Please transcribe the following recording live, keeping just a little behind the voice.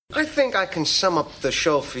I think I can sum up the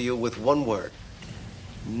show for you with one word.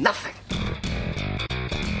 Nothing.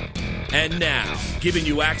 And now, giving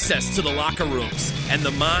you access to the locker rooms and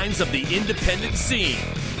the minds of the independent scene,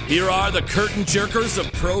 here are the curtain jerkers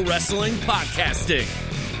of pro wrestling podcasting.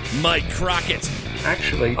 Mike Crockett.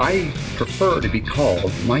 Actually, I prefer to be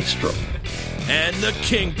called Maestro. And the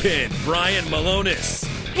Kingpin, Brian Malonis.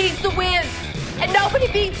 He's the win, and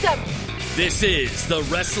nobody beats him. This is the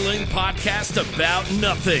Wrestling Podcast About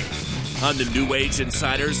Nothing on the New Age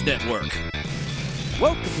Insiders Network.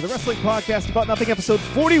 Welcome to the Wrestling Podcast About Nothing, episode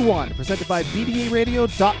 41, presented by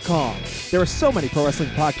BDARadio.com. There are so many pro wrestling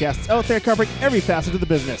podcasts out there covering every facet of the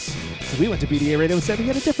business. So we went to BDA Radio and said we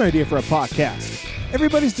had a different idea for a podcast.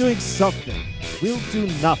 Everybody's doing something. We'll do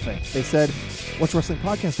nothing. They said, what's Wrestling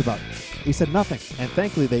Podcast about? We said nothing. And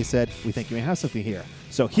thankfully they said, we think you may have something here.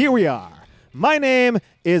 So here we are. My name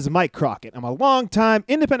is Mike Crockett. I'm a longtime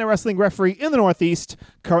independent wrestling referee in the Northeast,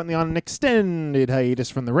 currently on an extended hiatus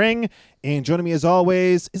from the ring. And joining me as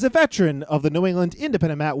always is a veteran of the New England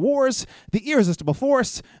Independent Mat Wars, the irresistible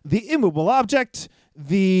force, the immovable object,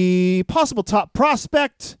 the possible top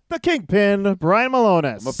prospect, the Kingpin, Brian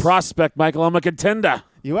Malonis. I'm a prospect, Michael. I'm a contender.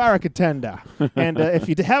 You are a contender. And if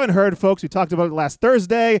you haven't heard, folks, we talked about it last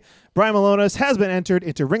Thursday. Brian Malonis has been entered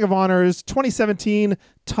into Ring of Honor's 2017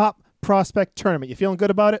 Top Prospect Tournament. You feeling good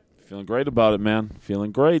about it? Feeling great about it, man.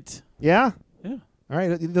 Feeling great. Yeah? Yeah. All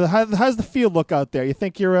right. How's the field look out there? You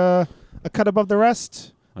think you're a cut above the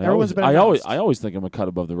rest? I always think I'm a cut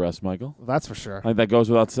above the rest, Michael. Well, that's for sure. I think that goes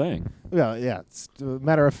without saying. Well, yeah. It's a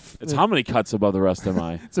matter of... It's how many cuts above the rest am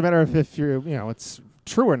I? It's a matter of if you're, it's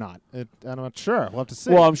true or not. I'm not sure. We'll have to see.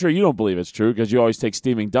 Well, I'm sure you don't believe it's true because you always take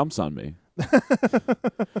steaming dumps on me.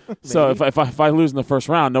 So if I lose in the first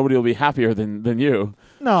round, nobody will be happier than you.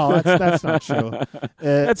 No, that's not true.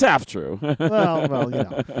 That's half true.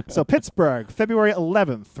 well. So Pittsburgh, February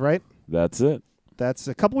 11th, right? That's it. That's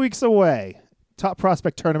a couple weeks away. Top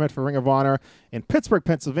Prospect Tournament for Ring of Honor in Pittsburgh,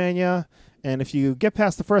 Pennsylvania. And if you get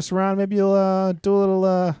past the first round, maybe you'll do a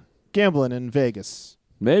little gambling in Vegas.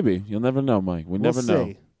 Maybe. You'll never know, Mike. We'll never see.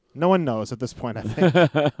 know. No one knows at this point, I think.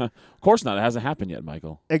 Of course not. It hasn't happened yet,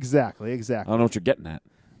 Michael. Exactly. I don't know what you're getting at.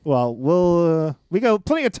 Well, we got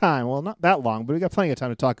plenty of time. Well, not that long, but we got plenty of time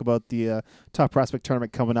to talk about the Top Prospect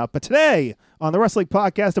Tournament coming up. But today, on the Wrestling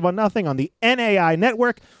Podcast About Nothing on the NAI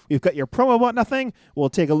Network, we've got your promo about nothing. We'll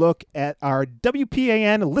take a look at our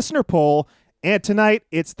WPAN listener poll. And tonight,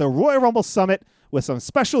 it's the Royal Rumble Summit with some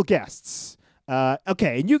special guests.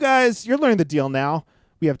 Okay, and you guys, you're learning the deal now.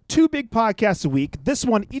 We have 2 big podcasts a week, this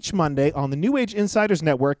one each Monday on the New Age Insiders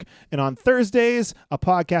Network, and on Thursdays, a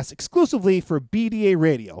podcast exclusively for BDA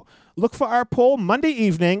Radio. Look for our poll Monday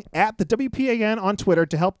evening at the WPAN on Twitter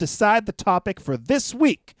to help decide the topic for this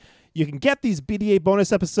week. You can get these BDA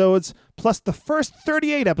bonus episodes, plus the first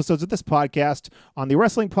 38 episodes of this podcast on the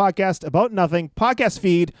Wrestling Podcast About Nothing podcast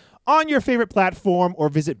feed on your favorite platform, or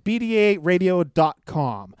visit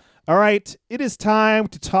BDARadio.com. All right, it is time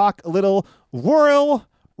to talk a little Royal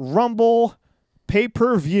Rumble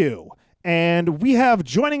pay-per-view. And we have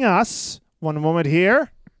joining us, one moment here,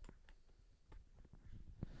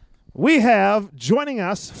 we have joining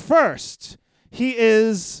us first, he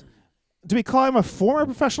is, do we call him a former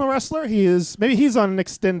professional wrestler? Maybe he's on an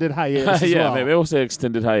extended hiatus as well. Maybe we'll say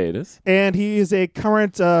extended hiatus. And he is a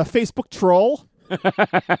current Facebook troll.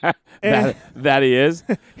 that he is.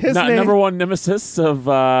 His name, number one nemesis of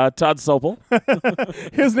Todd Sopel.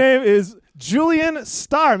 His name is Julian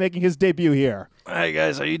Starr, making his debut here. Hi,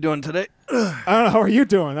 guys. How you doing today? I don't know. How are you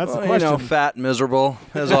doing? That's the question. Fat and miserable,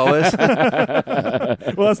 as always. Well,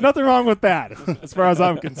 there's nothing wrong with that, as far as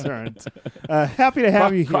I'm concerned. Happy to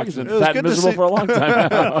have you here. Crockett's been fat and miserable for a long time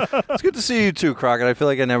now. It's good to see you, too, Crockett. I feel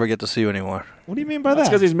like I never get to see you anymore. What do you mean by That's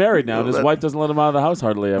that? because he's married now, and his wife doesn't let him out of the house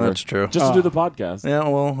hardly ever. That's true. Just to do the podcast. Yeah,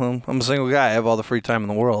 well, I'm a single guy. I have all the free time in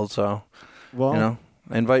the world, so, I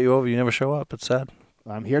invite you over. You never show up. It's sad.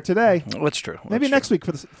 I'm here today. That's true. Maybe next week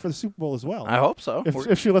for the Super Bowl as well. I hope so.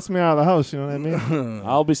 If she lets me out of the house, you know what I mean?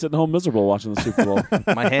 I'll be sitting home miserable watching the Super Bowl.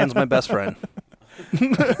 My hand's my best friend.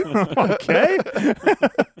 Okay.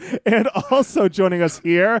 And also joining us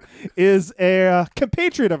here is a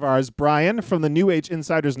compatriot of ours, Brian, from the New Age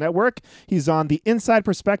Insiders Network. He's on the Inside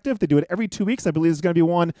Perspective. They do it every 2 weeks. I believe there's going to be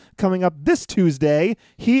one coming up this Tuesday.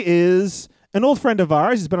 He is an old friend of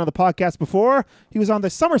ours. He's been on the podcast before. He was on the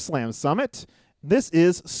SummerSlam Summit. This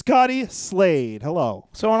is Scotty Slade. Hello.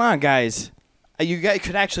 What's going on, guys? You guys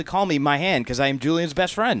could actually call me my hand because I am Julian's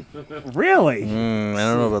best friend. Really? I don't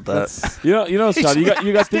know about that. You know, Scott. You got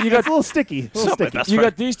It's a little sticky. You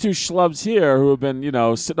got these two schlubs here who have been,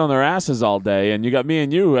 sitting on their asses all day, and you got me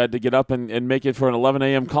and you who had to get up and make it for an 11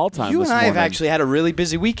 a.m. call time. You this and I morning. have actually had a really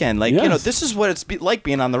busy weekend. Yes. This is what it's like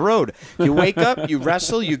being on the road. You wake up, you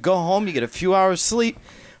wrestle, you go home, you get a few hours sleep.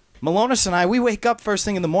 Malonis and I, we wake up first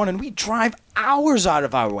thing in the morning. We drive hours out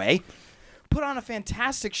of our way, put on a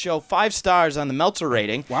fantastic show, 5 stars on the Meltzer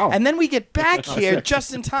rating. Wow. And then we get back here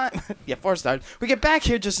just in time. Yeah, 4 stars. We get back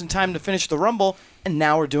here just in time to finish the Rumble, and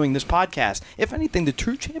now we're doing this podcast. If anything, the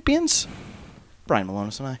true champions, Brian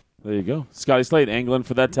Malonis and I. There you go. Scotty Slade angling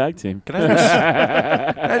for that tag team. Can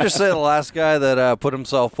I just say the last guy that put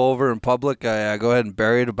himself over in public, I go ahead and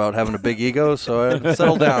buried about having a big ego, so I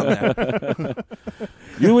settle down there.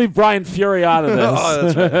 You leave Brian Fury out of this.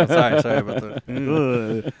 Oh, that's right. Sorry about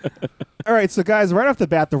that. All right, so guys, right off the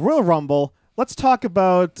bat, the Royal Rumble. Let's talk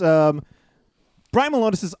about Brian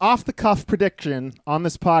Malonis' off-the-cuff prediction on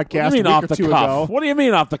this podcast. What do you mean a week off or the two cuff? ago. What do you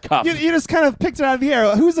mean off the cuff? You just kind of picked it out of the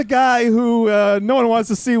air. Who's a guy who no one wants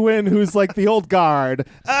to see win, who's like the old guard?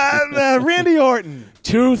 Randy Orton.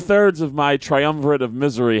 2/3 of my triumvirate of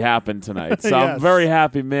misery happened tonight, so I'm a Yes. very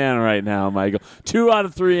happy man right now, Michael. 2 out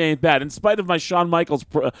of 3 ain't bad. In spite of my Shawn Michaels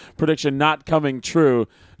prediction not coming true,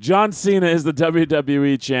 John Cena is the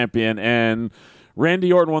WWE champion, and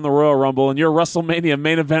Randy Orton won the Royal Rumble, and your WrestleMania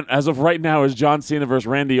main event as of right now is John Cena versus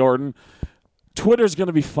Randy Orton. Twitter's going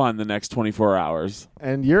to be fun the next 24 hours.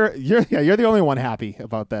 And you're the only one happy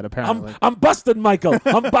about that, apparently. I'm busted, Michael.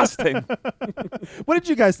 I'm busting. What did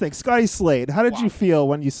you guys think? Scotty Slade, how did you feel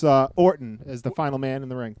when you saw Orton as the final man in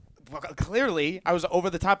the ring? Well, clearly, I was over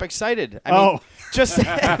the top excited. I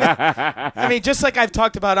mean, just like I've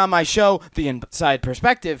talked about on my show, The Inside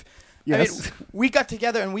Perspective. Yes. I mean, we got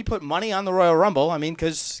together and we put money on the Royal Rumble. I mean,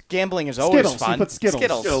 because gambling is always Skittles. fun. You put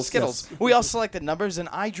Skittles. Skittles. Yes. We all selected numbers, and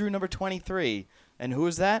I drew number 23. And who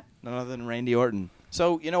was that? None other than Randy Orton.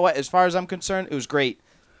 So, you know what? As far as I'm concerned, it was great.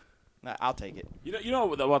 I'll take it. You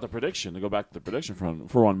know about the prediction, to go back to the prediction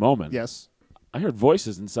for one moment. Yes. I heard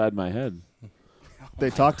voices inside my head. They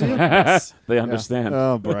talk to you? They understand.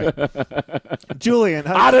 Oh, boy. Julian.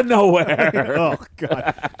 Out of nowhere. Oh,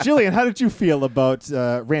 God. Julian, how did you feel about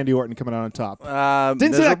Randy Orton coming out on top?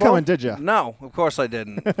 Didn't see that Miserable? coming, did you? No, of course I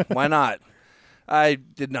didn't. Why not? I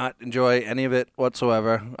did not enjoy any of it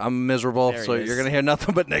whatsoever. I'm miserable, There so he is. you're going to hear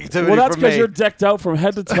nothing but negativity Well, that's from because me. you're decked out from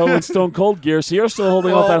head to toe in Stone Cold gear, so you're still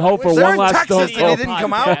holding out that hope for they're one in last Stone Texas, and Cold. it didn't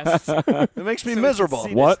come out. It makes me miserable.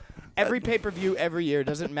 What? Every pay-per-view every year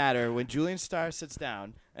doesn't matter. When Julian Starr sits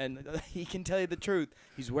down, and he can tell you the truth,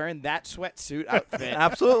 he's wearing that sweatsuit outfit.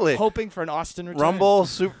 Absolutely. Hoping for an Austin return. Rumble,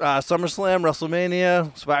 SummerSlam,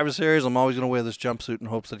 WrestleMania, Survivor Series. I'm always going to wear this jumpsuit in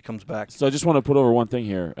hopes that he comes back. So I just want to put over one thing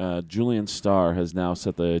here. Julian Starr has now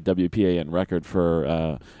set the WPAN record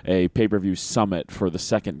for a pay-per-view summit for the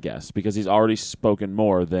second guest because he's already spoken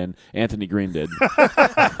more than Anthony Green did.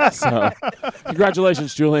 So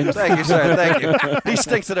congratulations, Julian. Thank you, sir. Thank you. He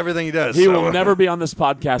stinks at everything he does. He so. will never be on this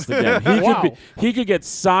podcast again. He could get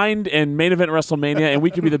signed and main event WrestleMania, and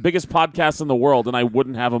we could be the biggest podcast in the world, and I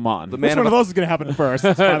wouldn't have him on. The Which man one of of those is going to happen first,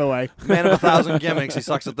 by the way? Man of 1,000 gimmicks. He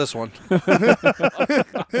sucks at this one.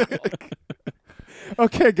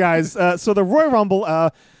 Okay, guys. So the Royal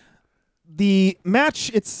Rumble, the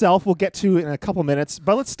match itself we'll get to in a couple minutes,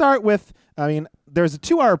 but let's start with, there's a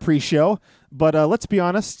 2-hour pre-show, but let's be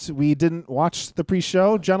honest, we didn't watch the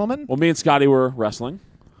pre-show, gentlemen. Well, me and Scotty were wrestling.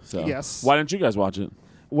 So Yes. Why didn't you guys watch it?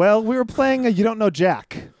 Well, we were playing You Don't Know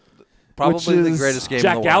Jack. Probably the is greatest game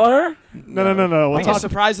Jack in the world. Gallagher? No. Like a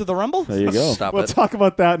surprise of the Rumble? There you go. Stop We'll it. talk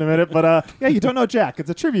about that in a minute, but You Don't Know Jack. It's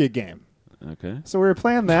a trivia game. Okay. So we were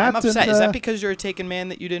playing that. I'm upset. and, Is that because you're a taken man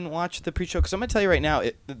that you didn't watch the pre-show? Because I'm going to tell you right now,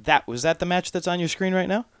 was that the match that's on your screen right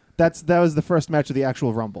now? that was the first match of the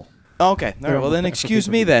actual Rumble? Oh, okay. All right. Well, then excuse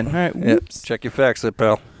me then. All right. Yeah, Whoops. check your facts there,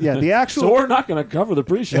 pal. Yeah, the actual. So we're not going to cover the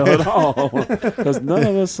pre-show at all because none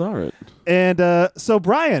of us saw it. And so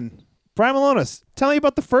Brian Malonis, tell me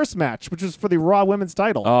about the first match, which was for the Raw Women's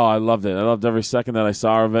title. Oh, I loved it. I loved every second that I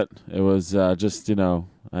saw of it. It was just,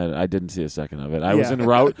 I didn't see a second of it. I was en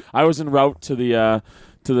route. I was en route to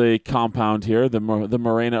the compound here, the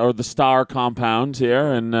Morena or the Star compound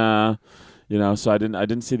here, and so I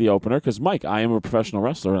didn't see the opener because Mike, I am a professional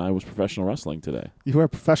wrestler and I was professional wrestling today. You are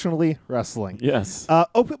professionally wrestling. Yes.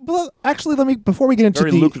 Actually, before we get into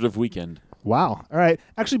Very lucrative weekend. Wow. All right.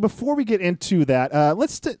 Actually, before we get into that,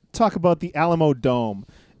 let's talk about the Alamo Dome.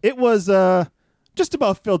 It was just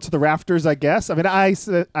about filled to the rafters, I guess. I mean, I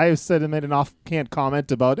made an offhand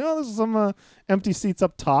comment about, there's some empty seats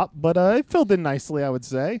up top, but it filled in nicely, I would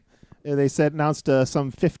say. They said announced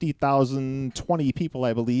some 50,020 people,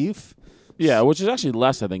 I believe. Yeah, which is actually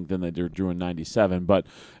less, I think, than they drew in '97. But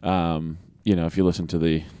if you listen to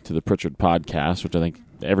the Pritchard podcast, which I think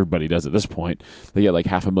everybody does at this point, they get like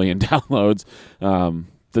 500,000 downloads.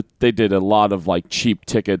 They did a lot of like cheap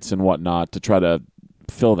tickets and whatnot to try to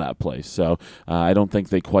fill that place. So I don't think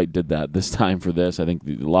they quite did that this time for this. I think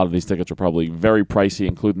a lot of these tickets are probably very pricey,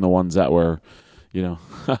 including the ones that were,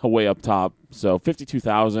 way up top. So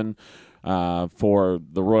 52,000 for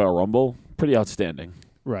the Royal Rumble, pretty outstanding.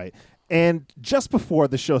 Right. And just before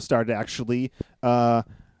the show started, actually,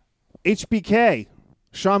 HBK,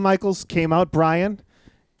 Shawn Michaels came out, Brian.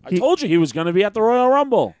 I told you he was going to be at the Royal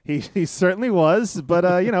Rumble. He certainly was, but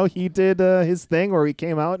he did his thing where he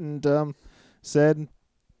came out and said,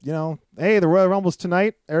 hey, the Royal Rumble's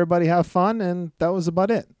tonight. Everybody have fun, and that was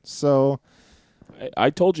about it. So I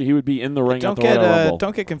told you he would be in the ring at the Royal Rumble.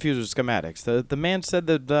 Don't get confused with schematics. The man said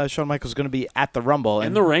that Shawn Michaels was going to be at the Rumble.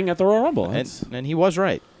 In the ring at the Royal Rumble. And he was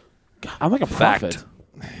right. God, I'm like a prophet.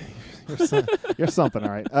 You're something, all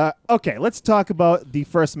right. Okay, let's talk about the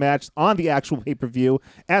first match on the actual pay-per-view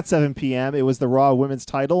at 7 p.m. It was the Raw Women's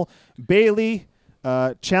title. Bayley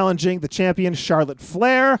challenging the champion Charlotte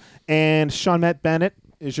Flair, and Shawnette Bennett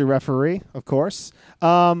is your referee, of course.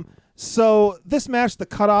 So this match, the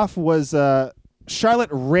cutoff was Charlotte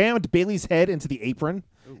rammed Bayley's head into the apron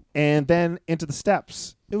and then into the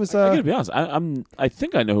steps. It was. I gotta be honest. I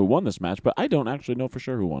think I know who won this match, but I don't actually know for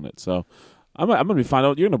sure who won it. So I'm gonna be find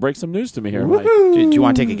out. You're gonna break some news to me here, Mike. Do you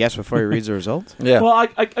want to take a guess before he reads the result? Yeah. Well, I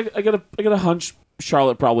got a hunch.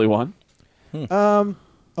 Charlotte probably won.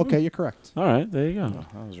 Okay, you're correct. All right, there you go.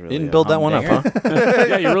 That was really You didn't build that one up, huh?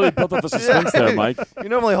 Yeah, you really built up the suspense there, Mike. You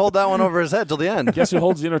normally hold that one over his head till the end. Guess who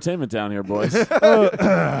holds the entertainment down here, boys?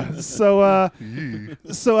 So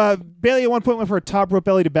Bayley at one point went for a top rope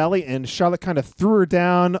belly to belly, and Charlotte kind of threw her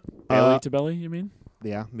down. Belly to belly, you mean?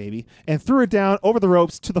 Yeah, maybe. And threw her down over the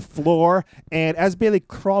ropes to the floor. And as Bayley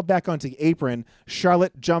crawled back onto the apron,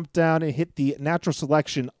 Charlotte jumped down and hit the natural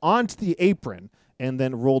selection onto the apron and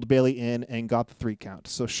then rolled Bayley in and got the 3 count.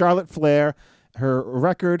 So Charlotte Flair,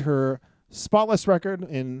 her spotless record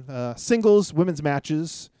in singles women's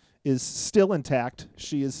matches is still intact.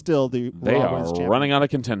 She is still the They Raw are Women's Champion. running out of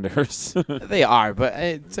contenders. They are, but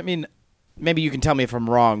maybe you can tell me if I'm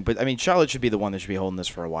wrong, but Charlotte should be the one that should be holding this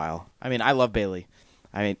for a while. I love Bayley.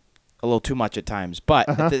 A little too much at times, but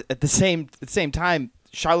at the same time,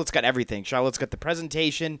 Charlotte's got everything. Charlotte's got the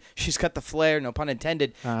presentation. She's got the flair, no pun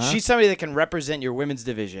intended. She's somebody that can represent your women's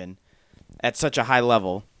division at such a high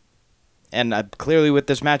level. And clearly with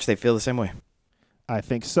this match, they feel the same way. I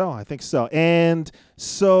think so. And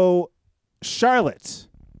so, Charlotte,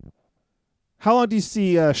 how long do you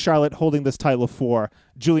see Charlotte holding this title for?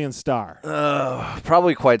 Julian Starr?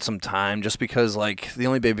 Probably quite some time, just because the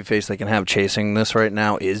only babyface they can have chasing this right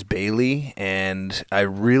now is Bayley, and I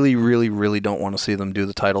really, really, really don't want to see them do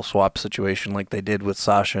the title swap situation like they did with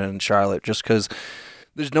Sasha and Charlotte, just because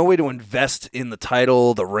there's no way to invest in the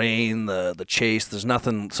title, the reign, the chase. There's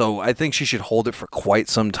nothing. So I think she should hold it for quite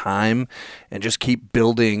some time and just keep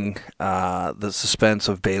building the suspense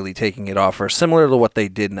of Bayley taking it off her, similar to what they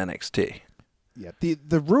did in NXT. Yeah,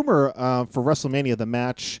 the rumor for WrestleMania, the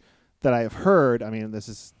match that I have heard, this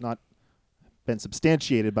has not been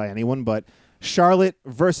substantiated by anyone, but Charlotte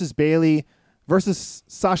versus Bayley versus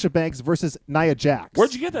Sasha Banks versus Nia Jax.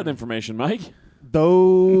 Where'd you get that information, Mike?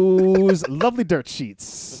 Those lovely dirt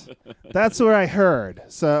sheets. That's where I heard.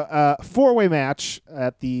 So, 4-way match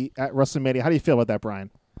at WrestleMania. How do you feel about that, Brian?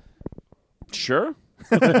 Sure.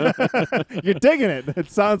 You're digging it. It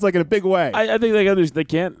sounds like in a big way. I think they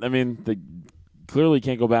can't. They clearly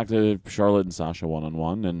can't go back to Charlotte and Sasha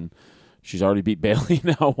one-on-one, and she's already beat Bayley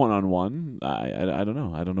now one-on-one. I don't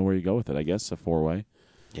know. I don't know where you go with it. I guess a 4-way.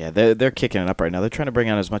 Yeah, they're kicking it up right now. They're trying to bring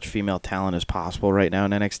on as much female talent as possible right now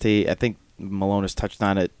in NXT. I think Malone has touched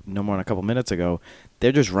on it no more than a couple minutes ago.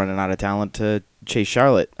 They're just running out of talent to chase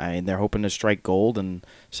Charlotte. They're hoping to strike gold, and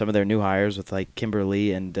some of their new hires with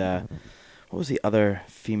Kimberly and what was the other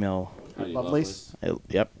female? Lovelace.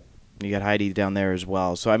 Yep. You got Heidi down there as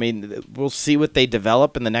well. So, we'll see what they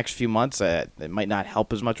develop in the next few months. It might not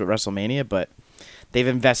help as much with WrestleMania, but they've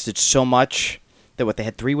invested so much that they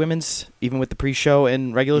had 3 women's, even with the pre-show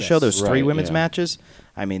and regular show, those 3 women's matches.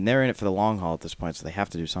 They're in it for the long haul at this point, so they have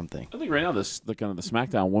to do something. I think right now the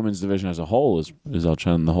SmackDown women's division as a whole is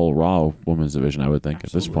outshine the whole Raw women's division, I would think,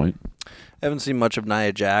 at this point. I haven't seen much of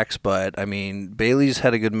Nia Jax, but, Bayley's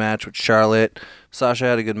had a good match with Charlotte. Sasha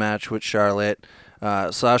had a good match with Charlotte.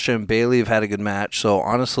 Sasha and Bayley have had a good match. So,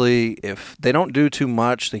 honestly, if they don't do too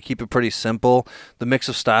much, they keep it pretty simple, the mix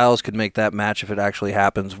of styles could make that match, if it actually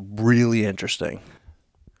happens, really interesting.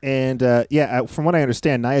 And from what I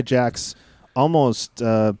understand, Nia Jax almost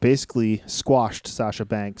basically squashed Sasha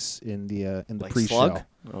Banks in the Like pre-show. Slug?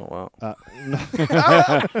 Oh wow!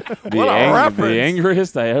 The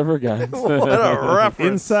angriest I ever got. What a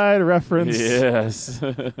reference! Inside reference Yes.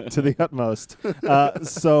 to the utmost.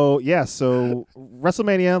 So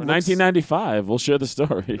WrestleMania. 1995. We'll share the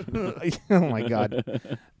story. Oh my God!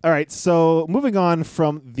 All right, so moving on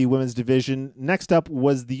from the women's division, next up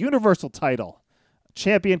was the Universal title.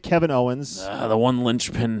 Champion Kevin Owens. The one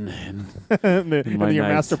linchpin. in my your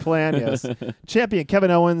night. master plan, yes. Champion Kevin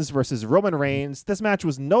Owens versus Roman Reigns. This match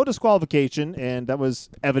was no disqualification, and that was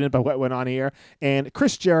evident by what went on here. And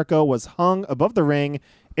Chris Jericho was hung above the ring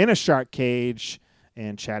in a shark cage.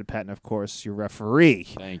 And Chad Patton, of course, your referee.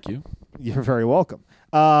 Thank you. You're very welcome.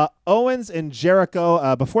 Owens and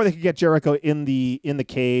Jericho, before they could get Jericho in the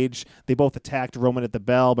cage, they both attacked Roman at the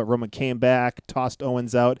bell, but Roman came back, tossed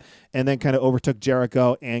Owens out, and then kind of overtook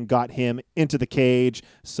Jericho and got him into the cage.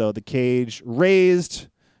 So the cage raised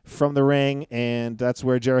from the ring, and that's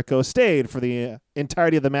where Jericho stayed for the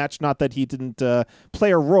entirety of the match. Not that he didn't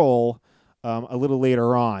play a role a little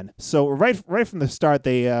later on. So right from the start,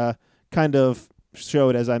 they kind of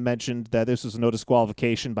showed, as I mentioned, that this was no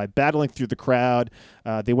disqualification by battling through the crowd.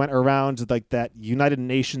 They went around like that United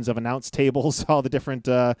Nations of announce tables, all the different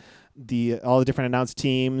announced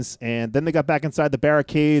teams, and then they got back inside the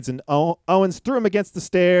barricades. And Owens threw him against the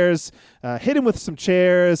stairs, hit him with some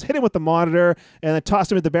chairs, hit him with the monitor, and then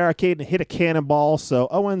tossed him at the barricade and hit a cannonball. So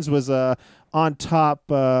Owens was on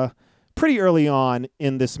top pretty early on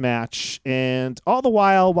in this match, and all the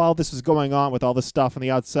while this was going on with all this stuff on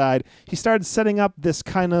the outside, he started setting up this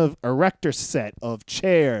kind of erector set of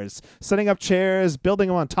chairs, setting up chairs, building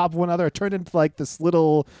them on top of one another. It turned into like this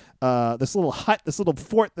little hut, this little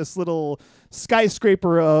fort, this little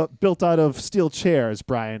skyscraper built out of steel chairs.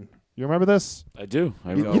 Brian, you remember this? I do.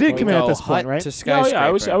 You didn't come in at this Hut point, right? to Oh, skyscraper.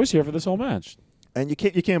 yeah, I was here for this whole match. And you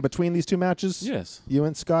came between these two matches? Yes. You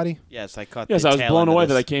and Scotty? Yes, I caught. Yes, the I was tail blown end of away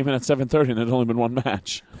this. that I came in at 7:30 and it had only been one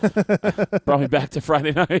match. Brought me back to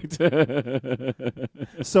Friday night.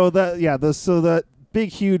 So the big,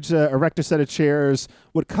 huge erector set of chairs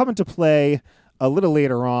would come into play a little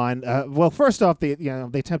later on. Well, first off, they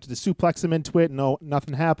attempted to suplex him into it. No,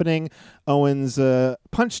 nothing happening. Owens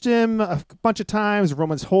punched him a bunch of times.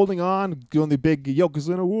 Roman's holding on, doing the big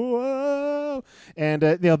Yokozuna, whoa, and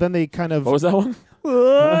then they kind of What was that one?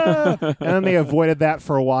 and then they avoided that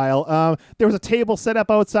for a while. There was a table set up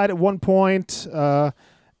outside at one point,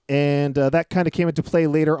 and that kind of came into play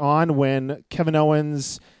later on when Kevin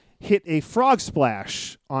Owens hit a frog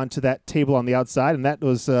splash onto that table on the outside, and that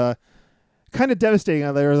was kind of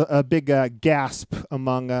devastating. There was a big gasp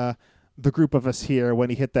among the group of us here when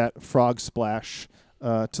he hit that frog splash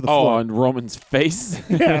to the floor. On Roman's face?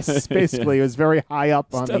 Yes, basically. It was very high up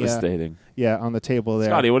It's on devastating. on the table there.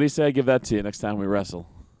 Scotty, what do you say I give that to you next time we wrestle?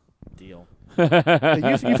 Deal. You've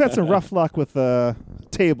had some rough luck with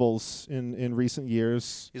tables in recent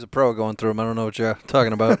years. He's a pro going through them. I don't know what you're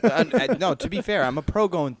talking about. No, to be fair, I'm a pro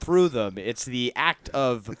going through them. It's the act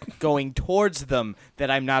of going towards them that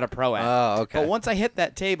I'm not a pro at. Oh, okay. But once I hit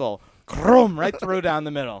that table, right through down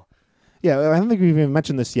the middle. Yeah, I don't think we've even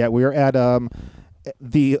mentioned this yet. We were at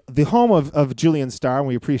the home of Julian Starr, and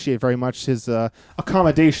we appreciate very much his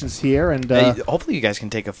accommodations here. And Hey, hopefully you guys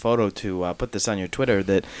can take a photo to put this on your Twitter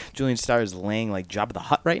that Julian Starr is laying like Jabba the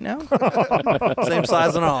Hutt right now. Same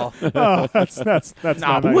size and all. oh, that's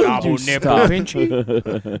not will nice. you stop?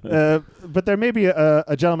 But there may be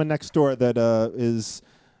a gentleman next door that is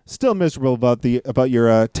still miserable about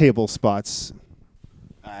your table spots.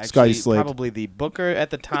 Scotty Actually, Slade. probably the booker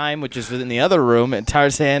at the time, which is in the other room, and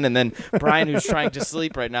Tarzan, and then Brian, who's trying to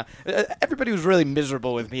sleep right now. Everybody was really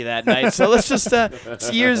miserable with me that night, so let's just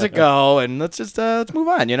it's years ago, and let's move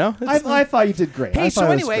on. You know. I thought you did great. Hey, I so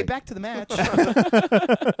thought it was anyway, great. back to the match.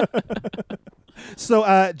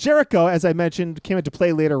 So Jericho, as I mentioned, came into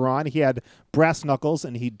play later on. He had brass knuckles,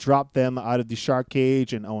 and he dropped them out of the shark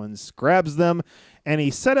cage, and Owens grabs them, and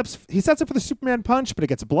he sets up for the Superman punch, but it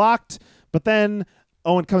gets blocked. But then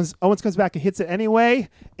Owens comes back and hits it anyway,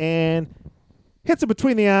 and hits it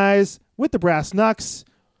between the eyes with the brass knucks.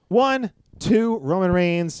 1, 2, Roman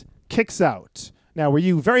Reigns kicks out. Now, were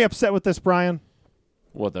you very upset with this, Brian?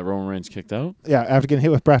 What, that Roman Reigns kicked out? Yeah, after getting hit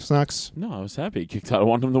with brass knucks. No, I was happy he kicked out. I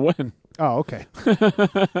wanted him to win. Oh, okay.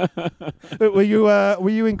 Were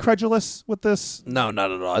you incredulous with this? No,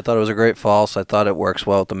 not at all. I thought it was a great false. I thought it works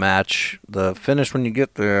well with the match. The finish when you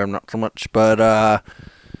get there, not so much. But I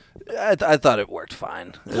thought it worked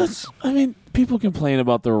fine. I mean, people complain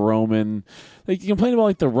about the Roman, like you complain about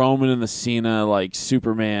like the Roman and the Cena like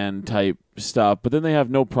Superman type stuff, but then they have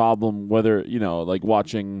no problem whether like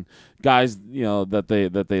watching guys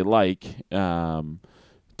that they like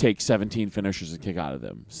take 17 finishers and kick out of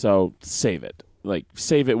them. So save it. Like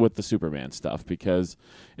save it with the Superman stuff because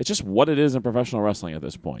it's just what it is in professional wrestling at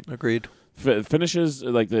this point. Agreed. Finishes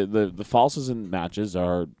like the falses in matches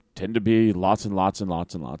tend to be lots and lots and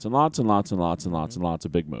lots and lots and lots and lots and lots and lots and lots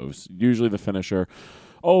of big moves. Usually the finisher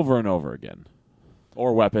over and over again,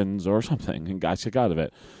 or weapons or something, and guys kick out of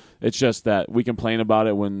it. It's just that we complain about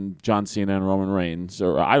it when John Cena and Roman Reigns,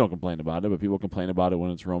 or I don't complain about it, but people complain about it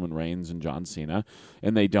when it's Roman Reigns and John Cena,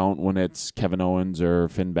 and they don't when it's Kevin Owens or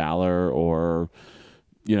Finn Balor or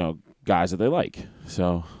guys that they like.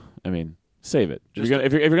 So I mean, save it. If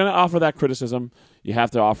you're gonna offer that criticism, you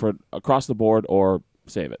have to offer it across the board or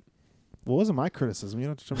save it. Well, it wasn't my criticism. You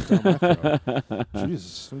don't have to jump down my throat.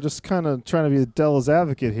 Jesus, I'm just kind of trying to be the devil's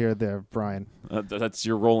advocate here, Brian. That's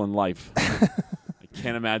your role in life. I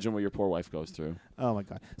can't imagine what your poor wife goes through. Oh my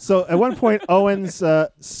God! So at one point, Owens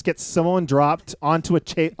gets someone dropped onto a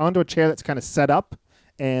chair that's kind of set up,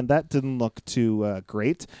 and that didn't look too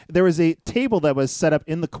great. There was a table that was set up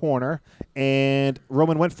in the corner, and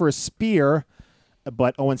Roman went for a spear,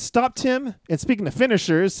 but Owens stopped him. And speaking of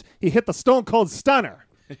finishers, he hit the Stone Cold Stunner.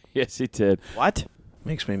 Yes, he did. What?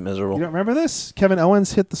 Makes me miserable. You don't remember this? Kevin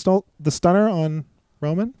Owens hit the stunner on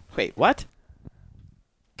Roman. Wait, what?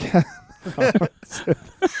 Got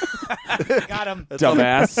him.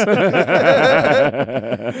 Dumbass.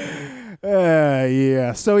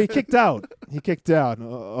 Yeah. So he kicked out.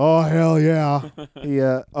 Oh hell yeah.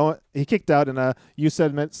 He kicked out, and you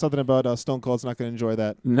said something about Stone Cold's not going to enjoy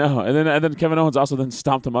that. No, and then Kevin Owens also then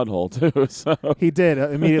stomped a mud hole too. So he did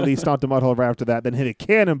immediately stomped a mud hole right after that. Then hit a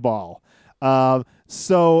cannonball.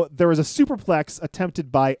 So there was a superplex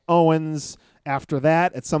attempted by Owens after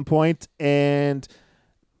that at some point, and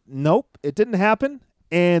nope, it didn't happen.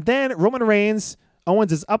 And then Owens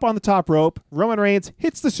is up on the top rope. Roman Reigns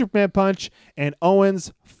hits the Superman punch, and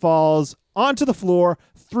Owens falls onto the floor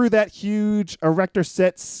through that huge erector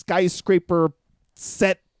set skyscraper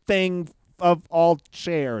set thing of all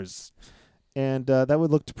chairs. And that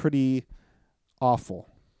would look pretty awful.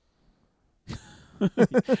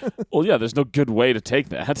 Well, yeah, there's no good way to take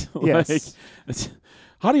that. Yes.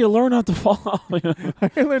 How do you learn not to fall?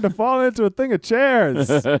 I learned to fall into a thing of chairs.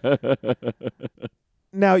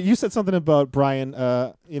 Now, you said something about, Brian,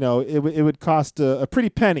 it would cost a pretty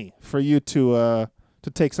penny for you to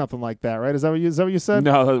take something like that, right? Is that what you said?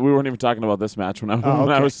 No, we weren't even talking about this match when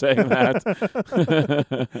I was saying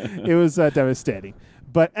that. It was devastating.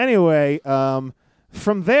 But anyway,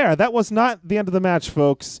 from there, that was not the end of the match,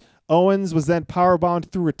 folks. Owens was then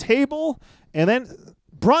powerbombed through a table, and then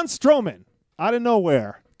Braun Strowman, out of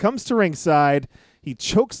nowhere, comes to ringside. He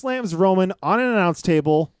chokeslams Roman on an announce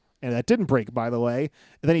table, and that didn't break, by the way.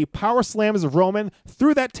 And then he power slams Roman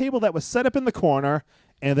through that table that was set up in the corner,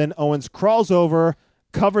 and then Owens crawls over,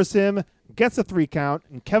 covers him, gets a 3 count,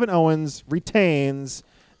 and Kevin Owens retains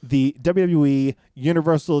the WWE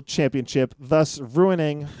Universal Championship, thus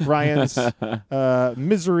ruining Brian's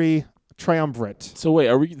misery triumvirate. So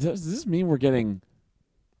wait, does this mean we're getting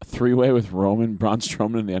a 3-way with Roman, Braun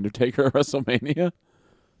Strowman, and The Undertaker at WrestleMania?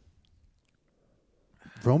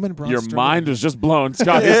 Roman, Braun Your Strowman. mind was just blown,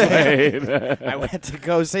 Scotty Slade. I went to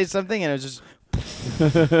go say something, and it was just...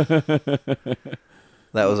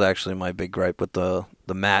 That was actually my big gripe with the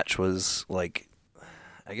match was, like,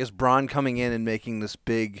 I guess Braun coming in and making this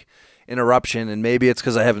big interruption, and maybe it's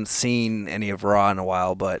because I haven't seen any of Raw in a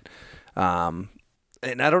while, but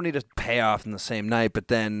and I don't need a payoff in the same night, but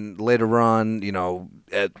then later on, you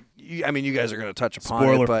guys are going to touch upon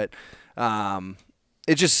Spoiler. it, but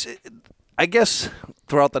it just, I guess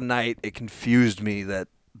throughout the night, it confused me that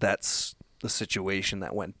that's the situation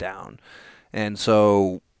that went down. And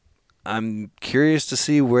so I'm curious to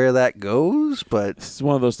see where that goes, but It's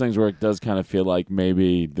one of those things where it does kind of feel like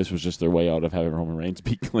maybe this was just their way out of having Roman Reigns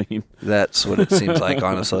be clean. that's what it seems like,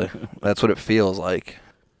 honestly. That's what it feels like.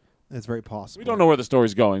 It's very possible. We don't know where the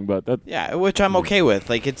story's going, but that Yeah, which I'm okay with.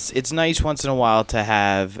 Like, it's nice once in a while to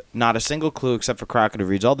have not a single clue except for Crockett, who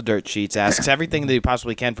reads all the dirt sheets, asks everything that he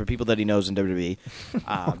possibly can for people that he knows in WWE.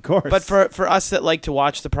 Of course. But for us that like to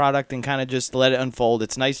watch the product and kind of just let it unfold,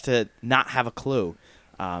 it's nice to not have a clue.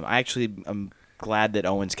 I actually am glad that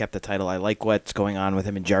Owens kept the title. I like what's going on with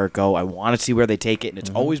him and Jericho. I want to see where they take it, and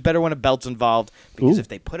it's always better when a belt's involved, because if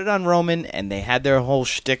they put it on Roman and they had their whole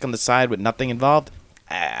shtick on the side with nothing involved,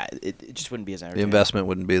 it just wouldn't be as The entertaining. investment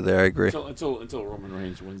wouldn't be there, I agree. until Roman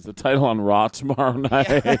Reigns wins the title on Raw tomorrow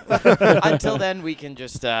night. Until then, we can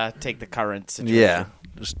just take the current situation. Yeah,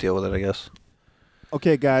 just deal with it, I guess.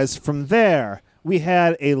 Okay, guys, from there, we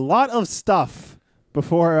had a lot of stuff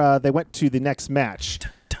before they went to the next match.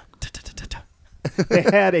 They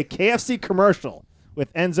had a KFC commercial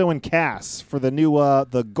with Enzo and Cass for the new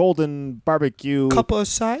the Golden Barbecue. Couple of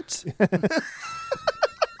sides. It's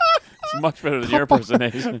much better than your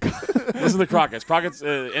impersonation. Listen to Crockett's.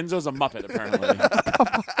 Enzo's a Muppet, apparently.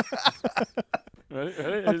 Ready?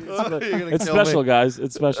 It's special, guys.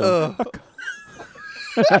 It's special.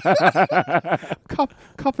 Cup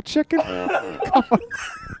of chicken.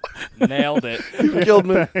 Nailed it. You killed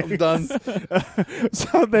me. I'm done.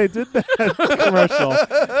 So they did that commercial.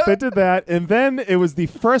 They did that, and then it was the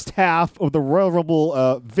first half of the Royal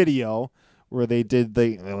Rumble video, where they did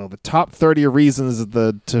the top 30 reasons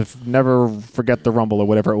to never forget the Rumble or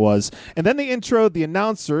whatever it was. And then they introed the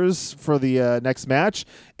announcers for the next match.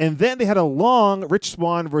 And then they had a long Rich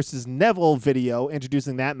Swann versus Neville video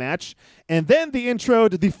introducing that match. And then they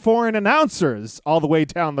introed the foreign announcers all the way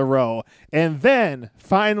down the row. And then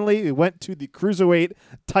finally we went to the Cruiserweight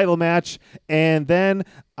title match. And then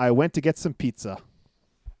I went to get some pizza.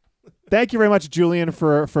 Thank you very much, Julian,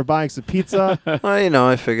 for buying some pizza. Well,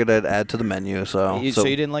 I figured I'd add to the menu. So So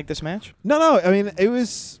you didn't like this match? No. I mean, it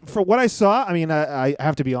was, for what I saw, I mean, I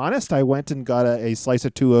have to be honest. I went and got a slice or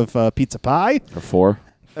two of pizza pie. Or 4.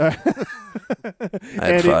 I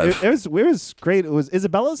had 5. It was great. It was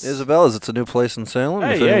Isabella's? Isabella's. It's a new place in Salem.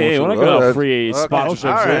 Hey, we're not going to free sponsorships.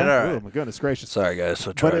 All right. Oh, my goodness gracious. Sorry, guys.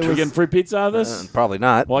 So But it Are we getting free pizza out of this? probably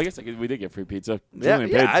not. Well, I guess we did get free pizza. yeah,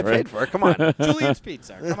 Julian I for it. paid for it. Come on. Julian's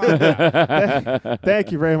Pizza. Come on.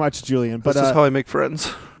 Thank you very much, Julian. But This is how I make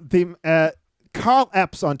friends. the Carl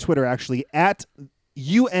Epps on Twitter, actually, at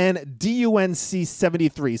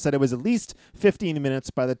UNDUNC73, said it was at least 15 minutes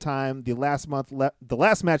by the time the last match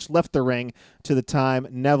left the ring to the time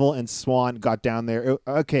Neville and Swann got down there.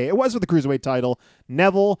 It was for the Cruiserweight title.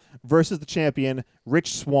 Neville versus the champion,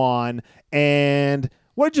 Rich Swann. And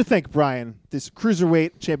what did you think, Brian, this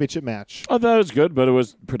Cruiserweight championship match? I thought it was good, but it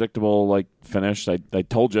was predictable, finish. I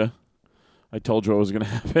told you. I told you what was going to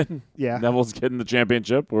happen. Yeah. Neville's getting the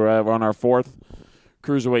championship. We're on our 4th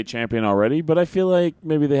Cruiserweight champion already, but I feel like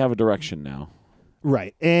maybe they have a direction now.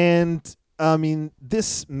 Right. And, I mean,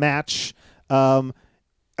 this match, a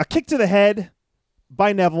kick to the head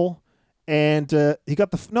by Neville, and he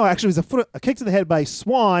got it was a kick to the head by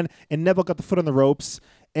Swann, and Neville got the foot on the ropes,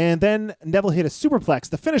 and then Neville hit a superplex.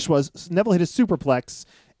 The finish was Neville hit a superplex,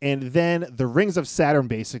 and then the Rings of Saturn,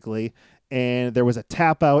 basically, and there was a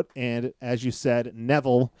tap out, and as you said,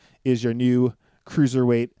 Neville is your new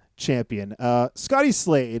Cruiserweight champion. Scotty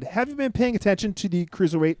Slade, have you been paying attention to the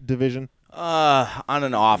Cruiserweight division? On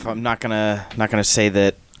and off. I'm not gonna say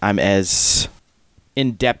that I'm as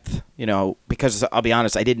in depth, because I'll be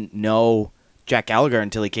honest, I didn't know Jack Gallagher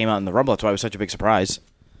until he came out in the Rumble. That's why it was such a big surprise.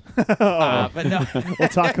 But no, We'll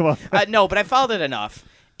talk about no, but I followed it enough,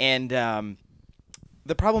 and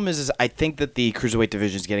the problem is I think that the Cruiserweight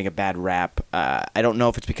division is getting a bad rap. I don't know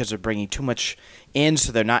if it's because they're bringing too much in,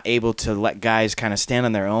 so they're not able to let guys kind of stand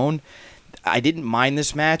on their own. I didn't mind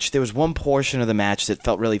this match. There was one portion of the match that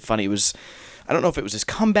felt really funny. It was, I don't know if it was his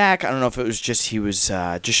comeback. I don't know if it was just he was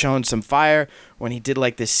just showing some fire when he did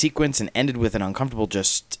this sequence and ended with an uncomfortable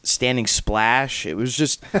just standing splash. It was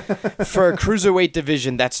just, for a Cruiserweight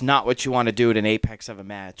division, that's not what you want to do at an apex of a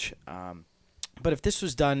match. But if this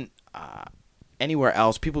was done anywhere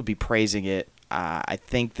else, people would be praising it. I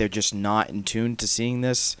think they're just not in tune to seeing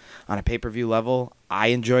this on a pay-per-view level. I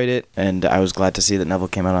enjoyed it, and I was glad to see that Neville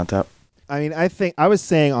came out on top. I mean, I think I was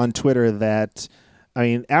saying on Twitter that,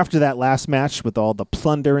 after that last match with all the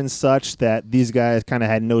plunder and such, that these guys kind of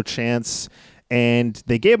had no chance, and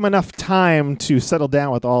they gave them enough time to settle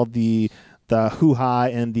down with all the hoo-ha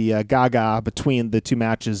and the gaga between the two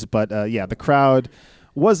matches. But, the crowd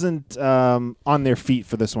wasn't on their feet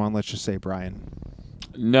for this one, let's just say, Brian.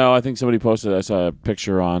 No, I think somebody posted, I saw a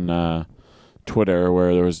picture on Twitter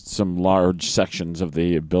where there was some large sections of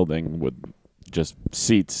the building with just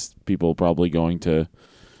seats, people probably going to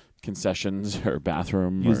concessions or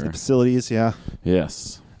bathroom. Use the facilities, yeah.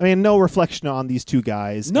 Yes. I mean, no reflection on these two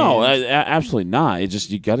guys. No, absolutely not.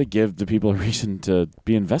 You got to give the people a reason to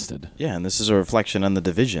be invested. Yeah, and this is a reflection on the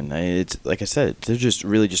division. It's like I said, they're just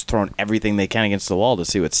really just throwing everything they can against the wall to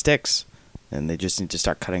see what sticks, and they just need to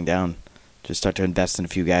start cutting down. Just start to invest in a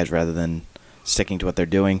few guys rather than sticking to what they're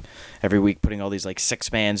doing every week, putting all these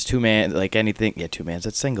 6-mans, 2-man, anything. Yeah, 2-mans,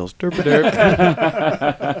 that's singles. Derp.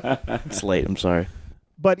 It's late, I'm sorry.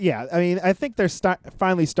 But yeah, I mean, I think they're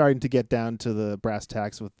finally starting to get down to the brass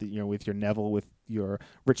tacks with with your Neville, with your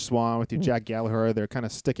Rich Swann, with your Jack Gallagher. They're kind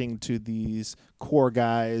of sticking to these core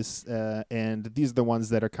guys, and these are the ones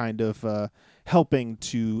that are kind of helping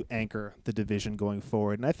to anchor the division going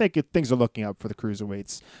forward. And I think things are looking up for the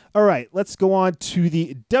cruiserweights. All right, let's go on to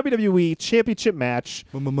the WWE Championship match.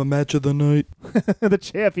 Match of the night. The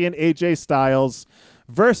champion AJ Styles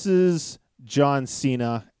versus John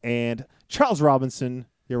Cena, and Charles Robinson,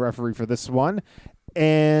 your referee for this one.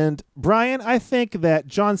 And Brian, I think that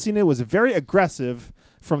John Cena was very aggressive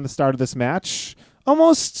from the start of this match.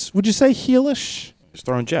 Almost, would you say, heelish? He's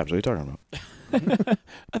throwing jabs. What are you talking about?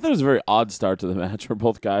 I thought it was a very odd start to the match where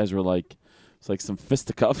both guys were it's like some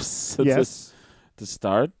fisticuffs Yes. to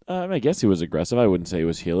start. I guess he was aggressive. I wouldn't say he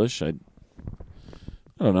was heelish. I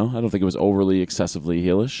don't know. I don't think it was overly excessively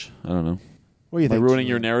heelish. I don't know. What do you Am I think? ruining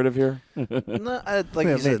your narrative here? No, like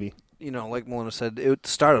Yeah, you said, maybe. like Melina said, it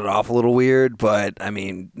started off a little weird, but I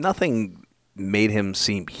mean, nothing made him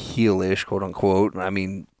seem heelish, quote unquote. I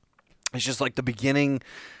mean, it's just like the beginning.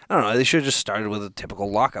 I don't know. They should have just started with a typical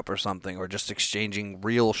lockup or something, or just exchanging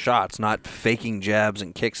real shots, not faking jabs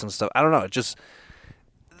and kicks and stuff. I don't know. It just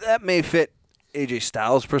that may fit AJ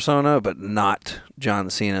Styles' persona, but not John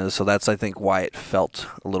Cena's. So that's, I think, why it felt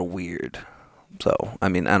a little weird. So I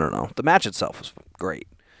mean, I don't know. The match itself was great.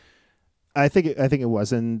 I think it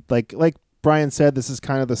was, and like Brian said, this is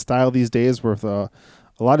kind of the style these days, with a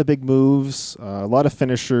lot of big moves, a lot of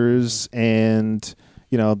finishers, and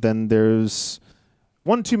then there's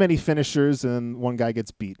one too many finishers, and one guy gets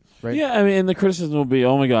beat. Right? Yeah, I mean, and the criticism will be,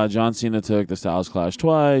 oh my God, John Cena took the Styles Clash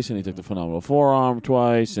twice, and he took the Phenomenal Forearm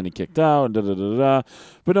twice, and he kicked out, and da-da-da-da-da.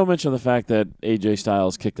 But don't mention the fact that AJ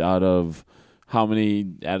Styles kicked out of how many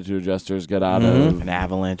attitude adjusters got out of... An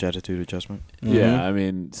avalanche attitude adjustment. Yeah, I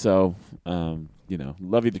mean, so,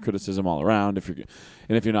 levy the criticism all around. If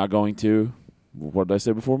you're not going to... What did I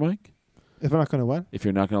say before, Mike? If I'm not going to what? If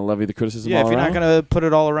you're not going to levy the criticism Yeah, all if you're around, not going to put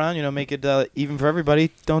it all around, make it even for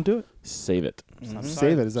everybody, don't do it. save it.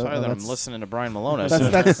 Save it. Is that, Sorry that I'm that's, listening to Brian Malone. that's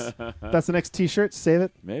the next T-shirt. Save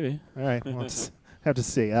it. Maybe. All right. We'll just have to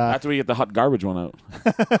see. After we get the hot garbage one out.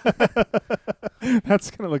 That's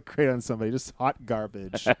going to look great on somebody. Just hot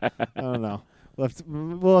garbage. I don't know.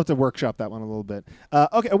 We'll have to workshop that one a little bit.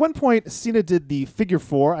 Okay. At one point, Cena did the figure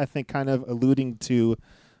 4. I think, kind of alluding to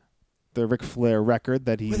the Ric Flair record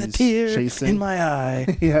that he's With a tear chasing. in my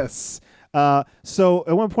eye. Yes. So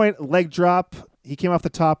at one point, leg drop. He came off the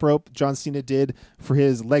top rope. John Cena did for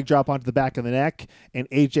his leg drop onto the back of the neck, and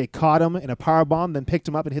AJ caught him in a powerbomb, then picked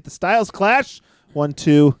him up and hit the Styles Clash.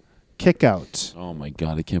 1-2, kick out. Oh my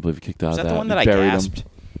God, I can't believe he kicked out Is of that that. the one that He I buried gasped? him.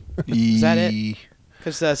 Is that it?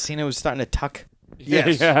 Because Cena was starting to tuck.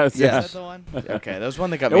 Yes. yes. Is that the one? Okay, that was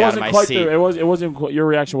one that got It me out of wasn't my quite. seat. It wasn't. Your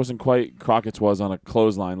reaction wasn't quite Crockett's was on a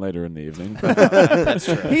clothesline later in the evening. That's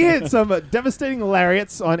true. He hit some devastating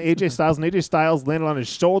lariats on AJ Styles, and AJ Styles landed on his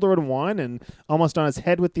shoulder with one and almost on his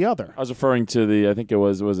head with the other. I was referring to the. I think it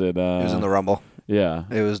was. Was it? It was in the Rumble. Yeah.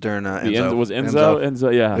 It was during Enzo. The was Enzo.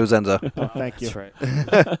 Enzo. Yeah. It was Enzo. Oh, thank you. That's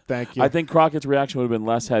right. Thank you. I think Crockett's reaction would have been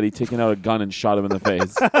less had he taken out a gun and shot him in the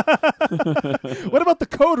face. What about the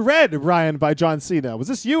Code Red, Ryan, by John Cena? Was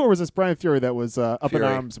this you or was this Brian Fury that was up Fury.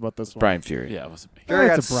 in arms about this one? Brian Fury. Yeah, it wasn't me. Fury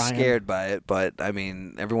got It's a Brian. scared by it, but I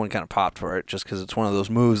mean, everyone kind of popped for it just because it's one of those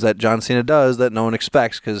moves that John Cena does that no one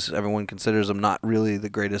expects because everyone considers him not really the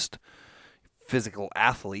greatest physical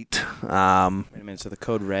athlete. Wait a minute. So the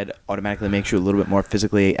code red automatically makes you a little bit more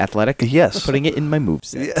physically athletic? Yes. Putting it in my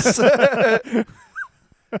moveset. Yes.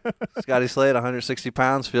 Scotty Slade, 160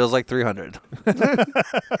 pounds, feels like 300.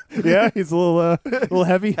 Yeah, he's a little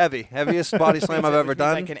heavy. Heaviest body slam I've ever I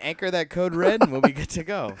done. can anchor that code red and we'll be good to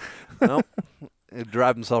go. Nope. He'd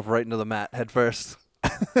drive himself right into the mat head first.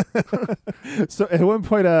 So at one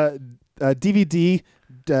point, DVD,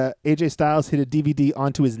 AJ Styles hit a DVD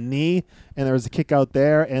onto his knee, and there was a kick out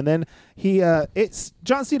there. And then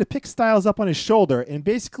John Cena picked Styles up on his shoulder, and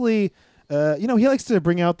basically, he likes to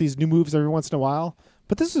bring out these new moves every once in a while.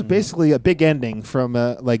 But this is basically a big ending from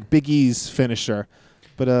like Big E's finisher.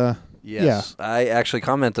 But Yes. Yeah. I actually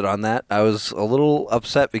commented on that. I was a little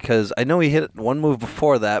upset because I know he hit one move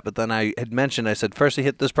before that, but then I had mentioned, I said, first he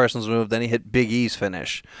hit this person's move, then he hit Big E's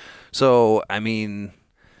finish. So, I mean,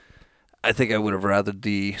 I think I would have rathered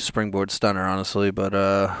the springboard stunner, honestly, but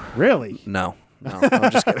really, no,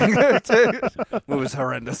 I'm just kidding. Move was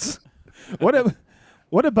horrendous.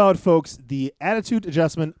 What about, folks, the attitude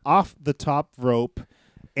adjustment off the top rope?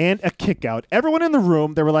 and a kick out. Everyone in the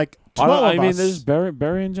room, there were like 12 I of mean, us. there's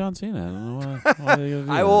Barry and John Cena. I don't know why they gotta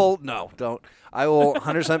do I that. will don't. I will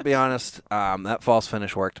 100% be honest. That false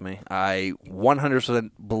finish worked me. I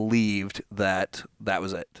 100% believed that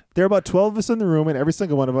was it. There were about 12 of us in the room, and every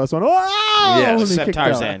single one of us went, "Oh!" Yes. when he Except kicked out.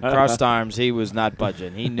 Tarzan. Crossed arms. He was not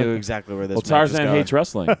budging. He knew exactly where this Well, match was Tarzan going. hates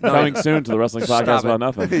wrestling. Coming soon to the Wrestling Podcast Stop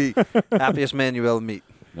About it. Nothing. Happiest man you will meet.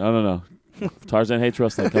 No. Tarzan hates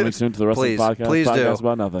wrestling. Coming soon to the Wrestling Please, please do. Podcast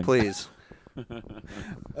About Nothing. Please.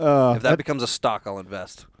 If that becomes a stock, I'll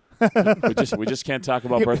invest. We just can't talk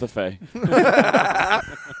about Bertha Faye.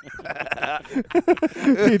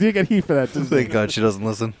 You did get heat for that, didn't you? Thank God she doesn't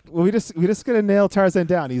listen. Well, we just gotta nail Tarzan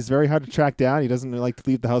down. He's very hard to track down. He doesn't like to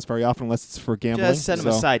leave the house very often unless it's for gambling. Just send him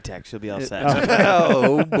a so. side text. You'll be all set.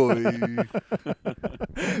 Oh boy!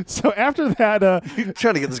 So after that,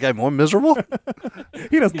 Trying to get this guy more miserable.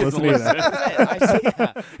 he doesn't listen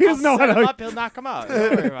either. He doesn't know how Set him to. up, he'll knock him out.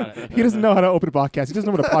 Don't worry about it. He doesn't know how to open a podcast. He doesn't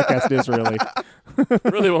know what a podcast is really.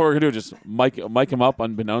 Really, what we're gonna do is just mic him up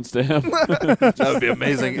unbeknownst to him. That would be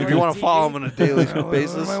amazing. If you want to follow him on a daily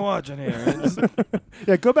basis. watching here?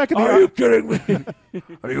 Yeah, go back in the Are you kidding me?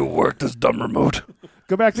 Are you work this dumb remote?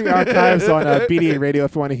 Go back to the archives on BDA Radio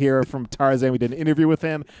if you want to hear from Tarzan. We did an interview with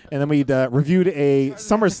him, and then we reviewed a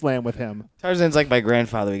SummerSlam with him. Tarzan's like my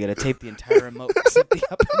grandfather. We got to tape the entire remote, except the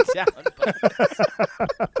up and down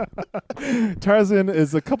buttons. Tarzan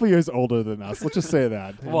is a couple years older than us. Let's just say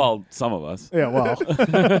that. Well, some of us. Yeah, well.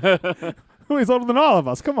 He's older than all of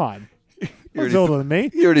us. Come on. He's older than me.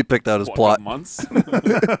 He already picked out his plot. Months.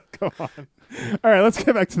 Come on. All right, let's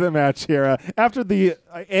get back to the match here. After the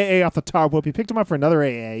AA off the top whoop, he picked him up for another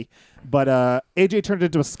AA, but AJ turned it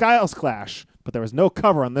into a Styles Clash, but there was no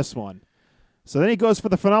cover on this one. So then he goes for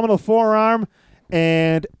the phenomenal forearm,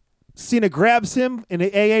 and Cena grabs him in an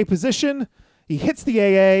AA position. He hits the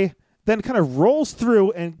AA, then kind of rolls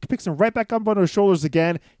through and picks him right back up on his shoulders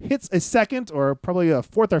again, hits a second, or probably a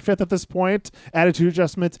fourth or fifth at this point, attitude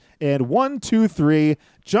adjustment, and 1, 2, 3,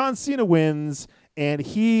 John Cena wins. And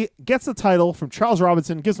he gets the title from Charles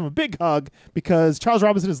Robinson, gives him a big hug because Charles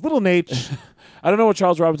Robinson is Little Nate. I don't know what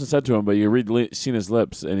Charles Robinson said to him, but you read Cena's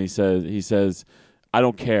lips, and he says, "I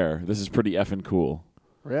don't care. This is pretty effing cool."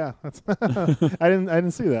 Yeah, that's I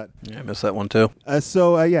didn't see that. Yeah, I missed that one too.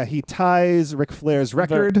 He ties Ric Flair's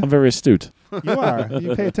record. I'm very astute. You are.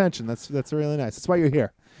 You pay attention. That's really nice. That's why you're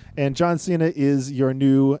here. And John Cena is your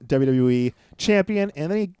new WWE champion.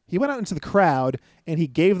 And then he went out into the crowd and he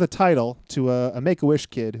gave the title to a Make-A-Wish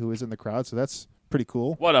kid who was in the crowd. So that's pretty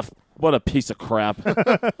cool. What a piece of crap.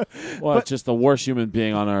 Just the worst human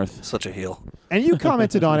being on earth. Such a heel. And you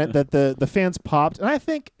commented on it that the fans popped. And I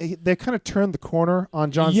think they kind of turned the corner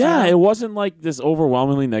on John Yeah, Cena. it wasn't like this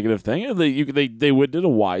overwhelmingly negative thing. They did a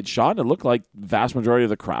wide shot. It looked like the vast majority of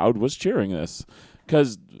the crowd was cheering this.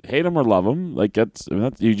 Because hate him or love him, they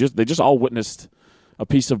just all witnessed a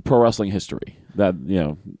piece of pro wrestling history. That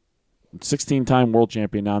 16-time world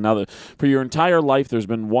champion now. Now that for your entire life, there's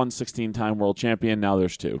been one 16-time world champion. Now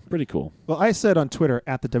there's two. Pretty cool. Well, I said on Twitter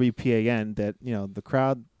at the WPAN that the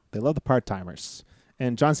crowd, they love the part-timers.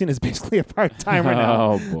 And John Cena is basically a part-timer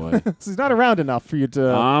now. Oh, boy. So he's not around enough for you to...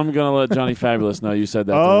 I'm going to let Johnny Fabulous know you said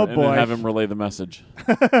that Oh, and boy. then have him relay the message.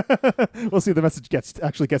 We'll see if the message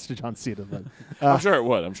actually gets to John Cena. But, I'm sure it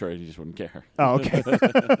would. I'm sure he just wouldn't care. oh, okay.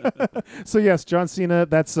 So, yes, John Cena,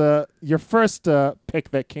 that's your first pick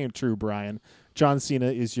that came true, Brian. John Cena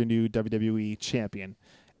is your new WWE champion.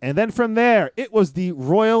 And then from there, it was the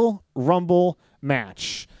Royal Rumble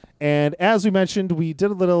match. And as we mentioned, we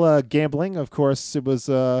did a little gambling. Of course, it was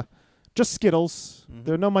just Skittles. Mm-hmm.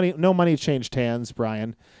 There no money changed hands,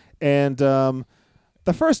 Brian. And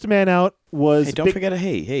the first man out was... Hey, don't forget,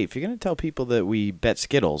 hey, if you're going to tell people that we bet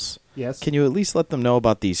Skittles, yes, can you at least let them know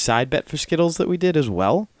about the side bet for Skittles that we did as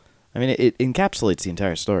well? I mean, it encapsulates the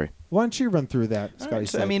entire story. Why don't you run through that, Scotty? Right,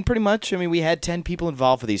 so, pretty much. We had 10 people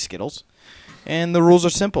involved for these Skittles. And the rules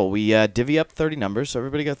are simple. We divvy up 30 numbers, so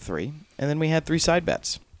everybody got 3. And then we had 3 side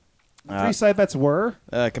bets. 3 side bets were?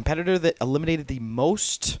 A competitor that eliminated the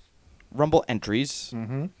most Rumble entries.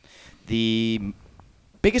 Mm-hmm. The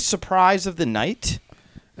biggest surprise of the night.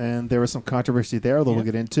 And there was some controversy there that we'll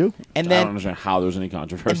get into. And I then, don't understand how there's any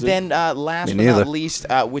controversy. And then last Me but neither. not least,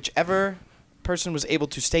 whichever person was able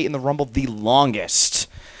to stay in the Rumble the longest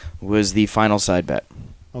was the final side bet.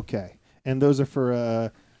 Okay. And those are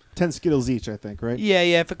for 10 Skittles each, I think, right? Yeah.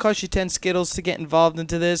 If it costs you 10 Skittles to get involved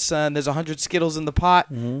into this, and there's 100 Skittles in the pot,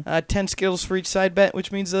 10 Skittles for each side bet,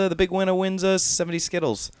 which means the big winner wins 70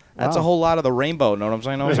 Skittles. That's Wow. a whole lot of the rainbow. Know what I'm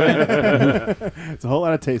saying? It's a whole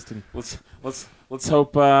lot of tasting. Let's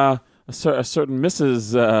hope a certain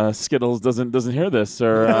Mrs. Skittles doesn't hear this,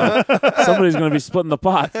 or somebody's going to be splitting the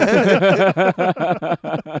pot.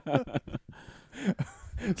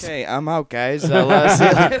 Okay, I'm out, guys. I'll see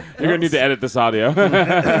you later. You're going to need to edit this audio.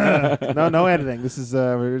 No editing. This is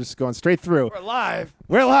we're just going straight through. We're live.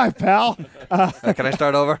 We're live, pal. Can I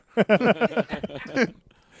start over?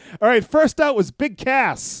 All right, first out was Big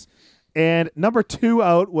Cass. And number 2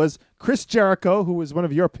 out was Chris Jericho, who was one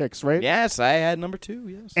of your picks, right? Yes, I had number 2,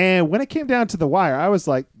 yes. And when it came down to the wire, I was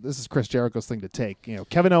like, this is Chris Jericho's thing to take. You know,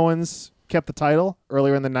 Kevin Owens kept the title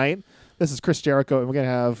earlier in the night. This is Chris Jericho, and we're going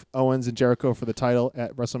to have Owens and Jericho for the title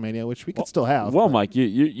at WrestleMania, which we could still have. Well, Mike,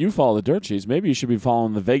 you follow the dirt sheets. Maybe you should be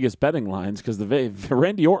following the Vegas betting lines, because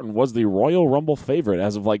Randy Orton was the Royal Rumble favorite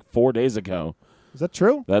as of like 4 days ago. Is that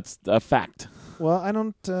true? That's a fact. Well, I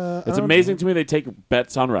don't... It's amazing to me they take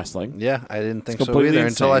bets on wrestling. Yeah, I didn't think It's so completely either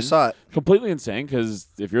until I insane. saw it. Completely insane, because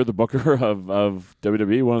if you're the booker of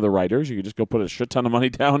WWE, one of the writers, you could just go put a shit ton of money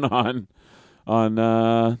down on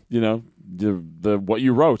the what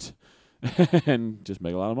you wrote and just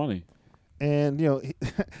make a lot of money. And, you know,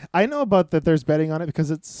 I know about that there's betting on it because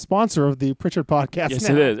it's sponsor of the Pritchard podcast Yes,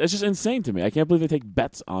 now. it is. It's just insane to me. I can't believe they take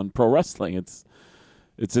bets on pro wrestling. It's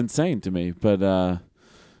insane to me. But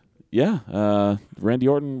Randy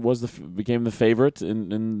Orton became the favorite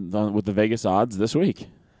with the Vegas odds this week.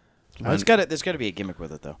 There's got to be a gimmick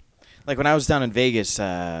with it, though. Like when I was down in Vegas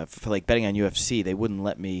for like betting on UFC, they wouldn't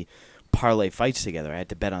let me parlay fights together. I had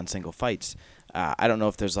to bet on single fights. I don't know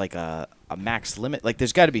if there's like a max limit. Like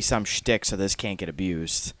there's got to be some shtick so this can't get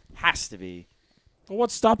abused. Has to be. Well,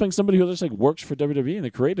 what's stopping somebody who just like works for WWE in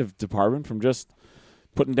the creative department from just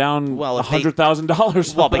putting down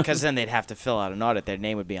 $100,000? Well, because then they'd have to fill out an audit. Their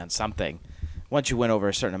name would be on something. Once you went over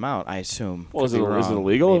a certain amount, I assume. Well, is Could it be wrong,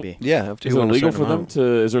 illegal? Maybe. Yeah. Is it illegal for them to?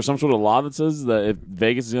 Is there some sort of law that says that if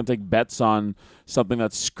Vegas is going to take bets on something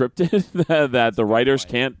that's scripted, that the writers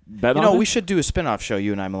can't bet on? You know, it? we should do a spin-off show,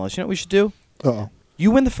 you and I, Melissa. You know what we should do? Uh-oh.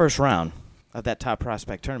 You win the first round of that top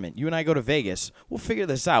prospect tournament. You and I go to Vegas. We'll figure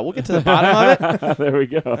this out. We'll get to the bottom of it. There we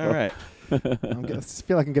go. All right. I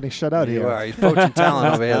feel like I'm getting shut out You here. are. He's poaching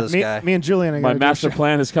talent over here, this guy. Me and Julian are My gonna do master a show.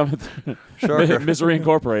 plan is coming through. Sure. Misery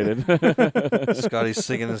Incorporated. Scotty's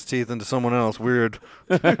sinking his teeth into someone else. Weird.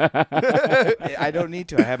 I don't need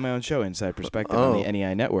to. I have my own show, Inside Perspective, on the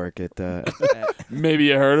NEI network. Maybe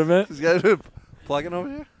you heard of it. This guy plugging over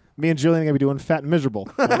here? Me and Julian are going to be doing Fat and Miserable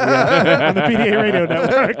on the PDA Radio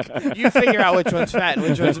Network. You figure out which one's fat and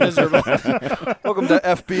which one's miserable. Welcome to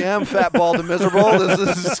FBM, Fat Bald and Miserable.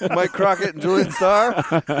 This is Mike Crockett and Julian Starr.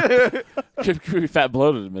 Could be fat,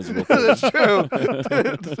 bloated, and miserable. That's true.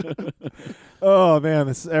 Oh,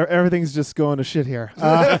 man, everything's just going to shit here.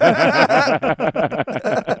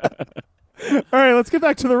 All right, let's get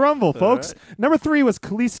back to the Rumble, folks. Right. Number 3 was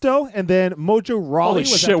Kalisto, and then Mojo Rawley.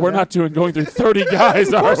 Holy shit, we're not going through 30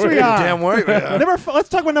 guys, are we? Damn right we are. Let's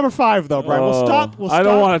talk about number 5, though, Brian. We'll stop. I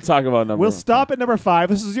don't want to talk about number 5. We'll stop at number 5.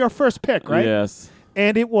 This is your first pick, right? Yes.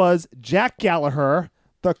 And it was Jack Gallagher,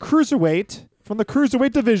 the cruiserweight from the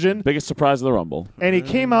cruiserweight division. Biggest surprise of the Rumble. And he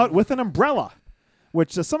came out with an umbrella,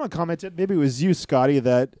 which someone commented, maybe it was you, Scotty,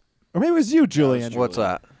 or maybe it was you, Julian. What's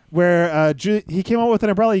that? Where he came out with an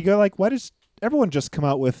umbrella. You go like, why does everyone just come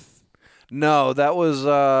out with? No, that was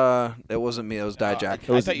it wasn't me. It was Dijak. It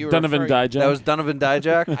was Donovan Dijak. That was Donovan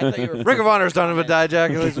Dijak. I thought you were Ring of Honor's Donovan Dijak,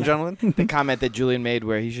 ladies and gentlemen. The comment that Julian made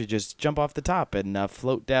where he should just jump off the top and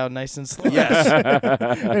float down nice and slow. Yes.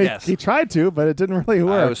 Yes. He tried to, but it didn't really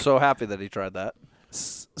work. I was so happy that he tried that.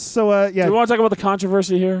 So, yeah. Do we want to talk about the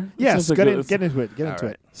controversy here? Yes, get into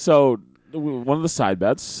it. So, one of the side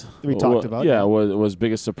bets we talked about. Yeah, was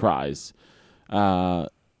biggest surprise.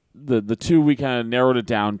 The two we kind of narrowed it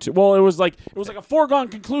down to. Well, it was like a foregone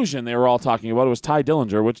conclusion. They were all talking about it was Ty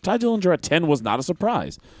Dillinger, which Ty Dillinger at 10 was not a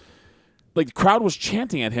surprise. Like the crowd was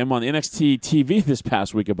chanting at him on NXT TV this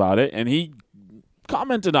past week about it, and he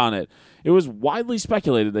commented on it. It was widely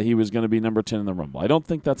speculated that he was going to be number 10 in the Rumble. I don't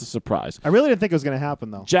think that's a surprise. I really didn't think it was going to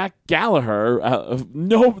happen, though. Jack Gallagher,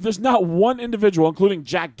 there's not one individual, including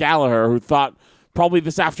Jack Gallagher, who thought probably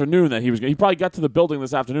this afternoon that he was. He probably got to the building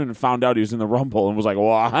this afternoon and found out he was in the Rumble and was like,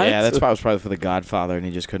 "What?" Yeah, that's probably for the Godfather, and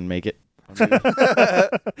he just couldn't make it.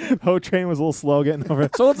 Ho Train was a little slow getting over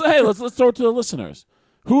it. So let's throw it to the listeners.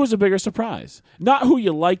 Who was a bigger surprise? Not who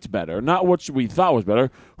you liked better, not what we thought was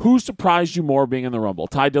better. Who surprised you more being in the Rumble?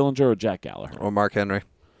 Ty Dillinger or Jack Gallagher? Or Mark Henry.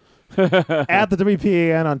 At the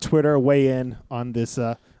WPAN on Twitter, weigh in on this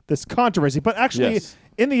controversy. But actually,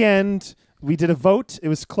 in the end, we did a vote. It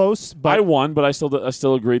was close. But I won, but I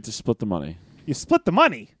still agreed to split the money. You split the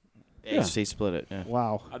money? Yeah. He split it. Yeah.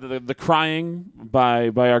 Wow. The crying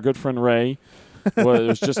by our good friend Ray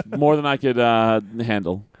was just more than I could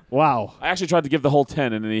handle. Wow. I actually tried to give the whole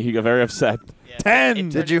 10, and he got very upset. 10.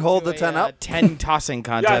 Did you hold the 10 up? 10 tossing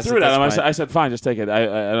contest. Yeah, I threw it at him. this point. I said, fine, just take it.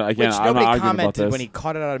 Again, Which I'm nobody not arguing about commented this. when he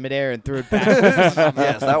caught it out of midair and threw it back.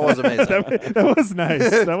 Yes, that was amazing. That was nice.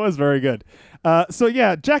 That was very good. So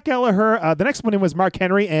yeah, Jack Gallagher. The next one in was Mark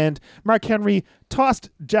Henry, and Mark Henry tossed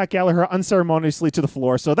Jack Gallagher unceremoniously to the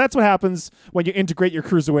floor. So that's what happens when you integrate your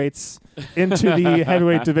cruiserweights into the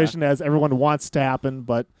heavyweight division, as everyone wants to happen.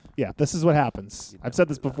 But yeah, this is what happens. I've said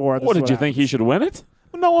this before. What, did you think he should win it?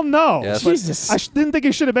 No, well, no. Yes. Jesus. I didn't think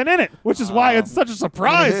he should have been in it, which is why it's such a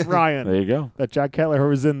surprise, Ryan, There you go. that Jack Gallagher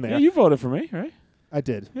was in there. Yeah, you voted for me, right? I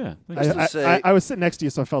did. Yeah. Just to say- I was sitting next to you,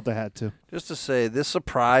 so I felt I had to. Just to say, this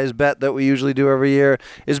surprise bet that we usually do every year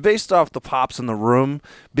is based off the pops in the room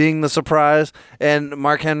being the surprise, and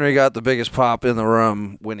Mark Henry got the biggest pop in the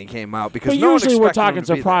room when he came out because But no one usually we're expected him talking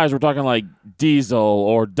to be surprise. We're talking like Diesel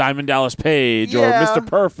or Diamond Dallas Page Yeah, or Mr.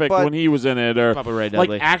 Perfect but- when he was in it, or Probably Ray like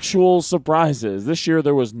Dudley. actual surprises. This year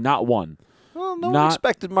there was not one. there. Well, no one Not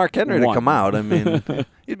expected Mark Henry to one. come out. I mean,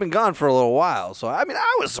 he'd been gone for a little while, so I mean,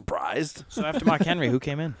 I was surprised. So after Mark Henry, who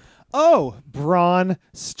came in? Oh, Braun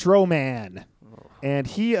Strowman. And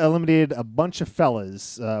he eliminated a bunch of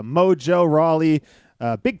fellas. Mojo, Raleigh,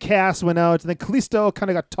 Big Cass went out, and then Kalisto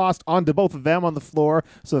kind of got tossed onto both of them on the floor.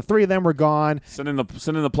 So the three of them were gone. Sending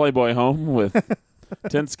the Playboy home with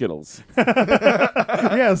 10 Skittles.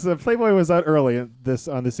 Yes, Playboy was out early on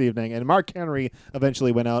this evening, and Mark Henry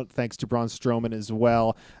eventually went out thanks to Braun Strowman as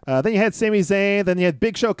well. Then you had Sami Zayn, then you had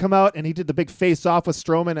Big Show come out, and he did the big face-off with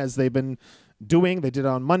Strowman as they've been doing. They did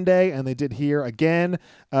on Monday, and they did here again.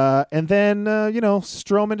 And then,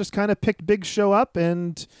 Strowman just kind of picked Big Show up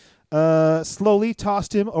and slowly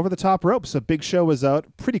tossed him over the top rope. So Big Show was out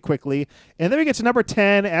pretty quickly. And then we get to number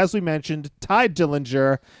 10, as we mentioned, Ty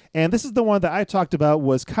Dillinger. And this is the one that I talked about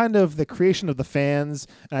was kind of the creation of the fans.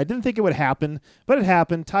 And I didn't think it would happen, but it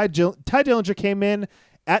happened. Ty Dillinger came in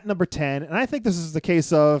at number 10, and I think this is the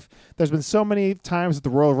case of there's been so many times at the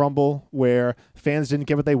Royal Rumble where fans didn't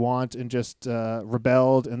get what they want and just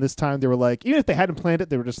rebelled, and this time they were like, even if they hadn't planned it,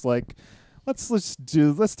 they were just like, let's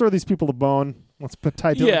throw these people a bone. Let's put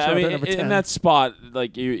Ty Dillinger Yeah, I at mean, number 10. in that spot,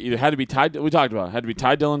 like you either had to be Ty. We talked about it, had to be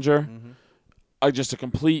Ty Dillinger, just a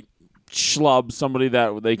complete schlub, somebody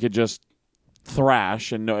that they could just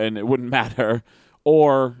thrash and it wouldn't matter.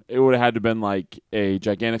 Or it would have had to have been like a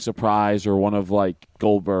gigantic surprise or one of like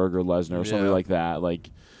Goldberg or Lesnar or something like that.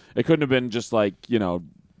 Like it couldn't have been just like,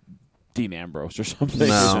 Dean Ambrose or something.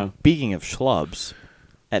 No. Speaking of schlubs,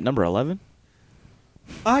 at number 11?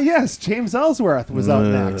 Yes, James Ellsworth was out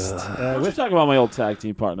next. Let's just talk about my old tag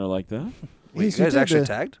team partner like that. Wait, you Yes, you guys did actually the-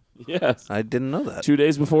 tagged? Yes. I didn't know that. 2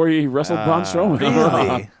 days before he wrestled Braun Strowman.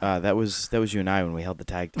 Really? That was you and I when we held the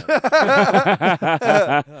tag team.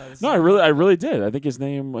 No, I really did. I think his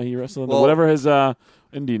name he wrestled Well- whatever his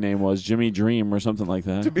indie name was, Jimmy Dream or something like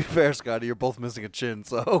that. To be fair, Scotty, you're both missing a chin,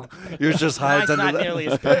 so yours just hides Mine's under not that. nearly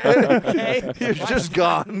as bad. Okay? You're just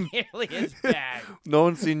gone. Nearly as bad. No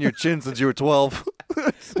one's seen your chin since you were 12.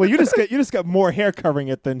 Well, you just got more hair covering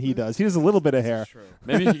it than he does. He has a little bit of hair.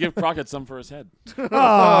 Maybe you could give Crockett some for his head.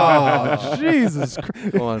 Oh, Jesus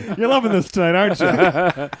Christ. Come on. You're loving this tonight, aren't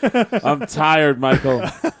you? I'm tired, Michael.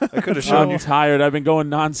 I could have shown I'm you. tired. I've been going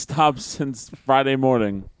nonstop since Friday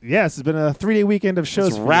morning. Yes, it's been a 3-day weekend of shows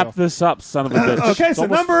Let's for wrap you. this up, son of a bitch. Okay, so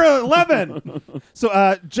Almost- number 11.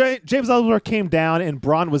 So James Ellsworth came down, and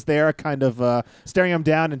Braun was there kind of staring him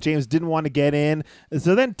down, and James didn't want to get in.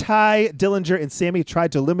 So then Ty Dillinger and Sammy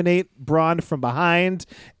tried to eliminate Braun from behind,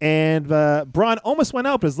 and Braun almost went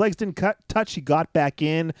out, but his legs didn't touch. He got back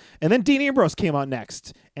in, and then Dean Ambrose came out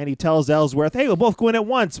next, and he tells Ellsworth, hey, we'll both go in at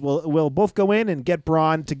once. We'll both go in and get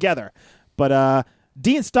Braun together. But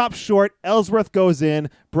Dean stops short. Ellsworth goes in.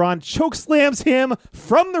 Braun chokeslams him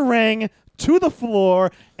from the ring to the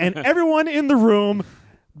floor, and everyone in the room,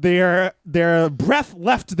 their breath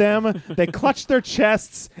left them. They clutched their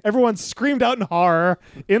chests. Everyone screamed out in horror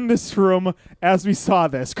in this room as we saw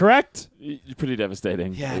this. Correct? Pretty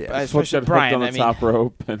devastating. Yeah, Flipped especially that hook Brian. on the I mean, top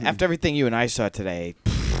rope. And after everything you and I saw today,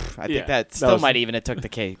 I Yeah, think that that still was- might even have took the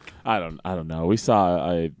cake. I don't know. We saw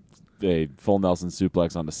a full Nelson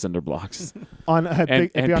suplex on the cinder blocks, On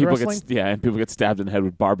and Beyond people Wrestling? and people get stabbed in the head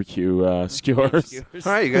with barbecue skewers.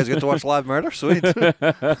 All right, you guys get to watch live murder? Sweet.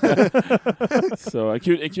 So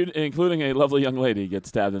including a lovely young lady gets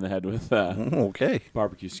stabbed in the head with Okay.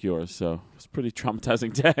 barbecue skewers. So it's a pretty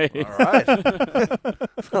traumatizing day. All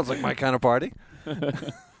right. Sounds like my kind of party.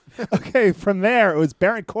 Okay, from there, it was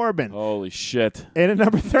Baron Corbin. Holy shit! And at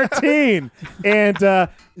number 13, and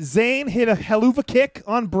Zayn hit a Helluva kick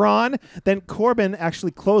on Braun. Then Corbin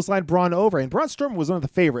actually clotheslined Braun over. And Braun Strowman was one of the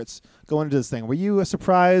favorites going into this thing. Were you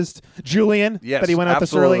surprised, Julian, Yes, that he went out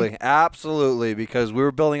absolutely, this early? Absolutely, because we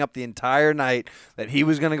were building up the entire night that he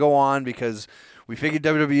was going to go on because we figured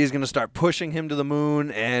WWE is going to start pushing him to the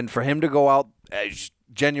moon, and for him to go out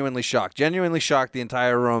genuinely shocked. The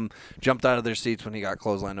entire room jumped out of their seats when he got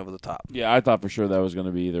clotheslined over the top. Yeah, I thought for sure that was going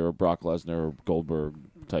to be either a Brock Lesnar or Goldberg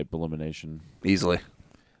type elimination. Easily.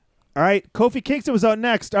 All right, Kofi Kingston was out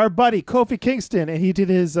next. Our buddy Kofi Kingston, and he did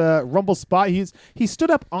his Rumble spot. He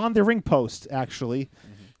stood up on the ring post, actually.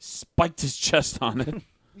 Spiked his chest on it.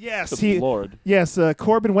 Yes, Good Lord. Yes,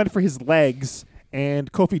 Corbin went for his legs,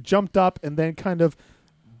 and Kofi jumped up and then kind of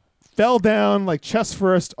fell down like chest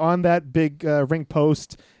first on that big ring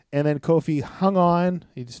post, and then Kofi hung on.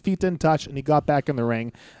 His feet didn't touch, and he got back in the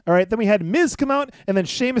ring. All right, then we had Miz come out, and then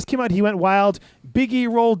Sheamus came out. He went wild. Big E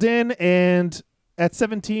rolled in, and at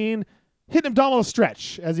 17, hit an abdominal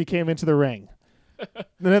stretch as he came into the ring.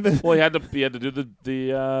 Well, he had to do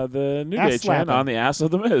the New Day chant on the ass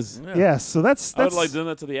of the Miz. Yes, so that's I would like doing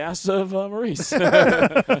that to the ass of Maurice.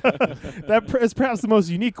 that is perhaps the most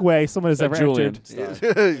unique way someone has ever Julian.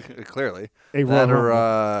 entered Clearly. a That Royal or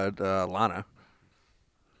Rumble. Lana.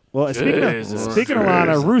 Well, speaking of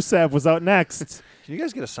Lana, Rusev was out next. Can you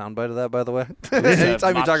guys get a soundbite of that, by the way?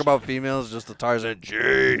 Anytime you talk about females, just the Tarzan,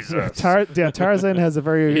 Jesus. Tarzan has a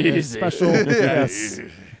very Easy. special, yes,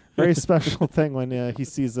 very special thing when he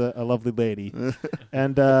sees a lovely lady.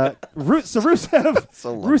 And Rusev,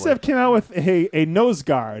 So lovely. Rusev came out with a nose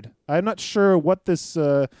guard. I'm not sure what this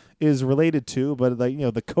is related to, but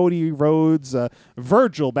the Cody Rhodes,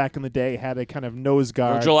 Virgil back in the day had a kind of nose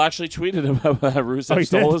guard. Virgil actually tweeted about that. Rusev he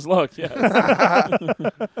stole did? his look. Yeah.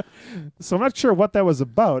 So I'm not sure what that was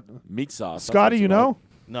about. Meat sauce. Scotty, you know?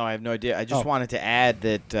 No, I have no idea. I just wanted to add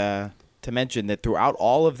that to mention that throughout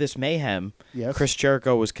all of this mayhem, Yes. Chris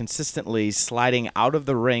Jericho was consistently sliding out of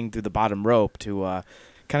the ring through the bottom rope to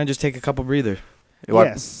kind of just take a couple breathers.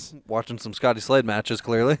 Yes. Watching some Scotty Slade matches,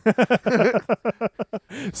 clearly.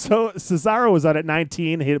 So Cesaro was out at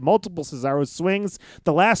 19. He hit multiple Cesaro swings.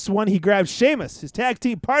 The last one, he grabbed Sheamus, his tag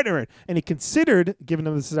team partner, and he considered giving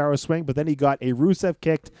him the Cesaro swing, but then he got a Rusev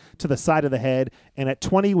kick to the side of the head. And at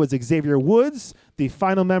 20 was Xavier Woods, the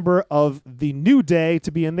final member of the New Day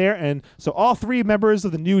to be in there. And so all three members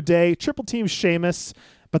of the New Day triple team Sheamus.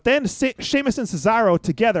 But then Sheamus and Cesaro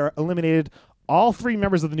together eliminated all three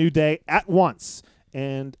members of the New Day at once.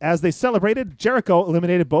 And as they celebrated, Jericho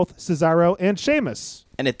eliminated both Cesaro and Sheamus.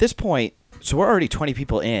 And at this point, so we're already 20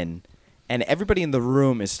 people in, and everybody in the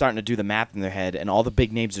room is starting to do the math in their head, and all the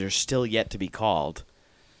big names are still yet to be called.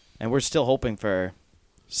 And we're still hoping for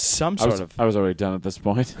some sort of... I was already done at this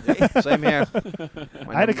point. Same here.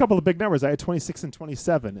 I had a couple of big numbers. I had 26 and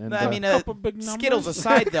 27. And I mean, couple big Skittles numbers.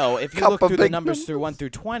 aside, though, if you Couple look through the big numbers through 1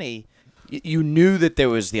 through 20, you knew that there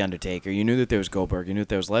was The Undertaker, you knew that there was Goldberg, you knew that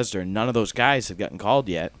there was Lesnar, and none of those guys have gotten called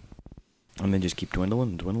yet. And then just keep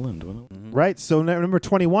dwindling. right, so number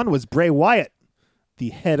 21 was Bray Wyatt,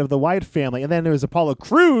 the head of the Wyatt family. And then there was Apollo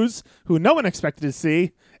Crews, who no one expected to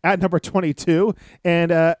see, at number 22.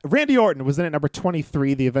 And Randy Orton was in at number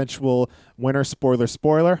 23, the eventual winner,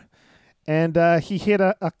 spoiler. And he hit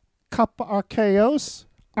a couple RKOs.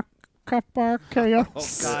 Oh,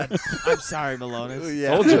 God. I'm sorry, Malonis. Yeah.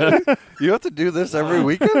 Told you. You have to do this every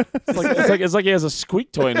weekend? It's like he has a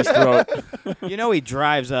squeak toy in his throat. You know he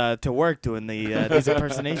drives to work doing these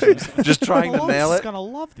impersonations. Just trying to Malonis nail is it? going to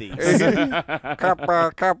love these.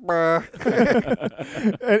 Kappa.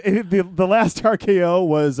 And the last RKO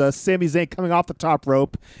was Sami Zayn coming off the top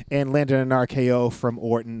rope and landed an RKO from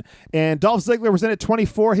Orton. And Dolph Ziggler was in at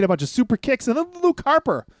 24, hit a bunch of super kicks. And then Luke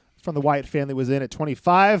Harper from the Wyatt family was in at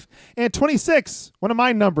 25. And 26, one of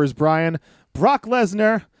my numbers, Brian, Brock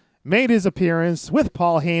Lesnar made his appearance with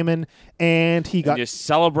Paul Heyman, and he got... You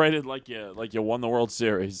celebrated like you won the World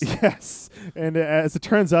Series. Yes, and as it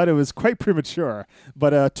turns out, it was quite premature.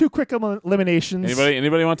 But two quick eliminations.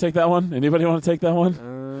 Anybody want to take that one? Anybody want to take that one?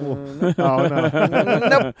 Oh,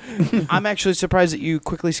 no. Nope. I'm actually surprised that you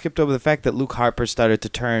quickly skipped over the fact that Luke Harper started to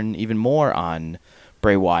turn even more on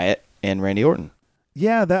Bray Wyatt and Randy Orton.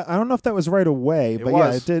 Yeah, I don't know if that was right away, but was.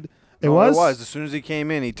 yeah, it did. It No, was? It was. As soon as he came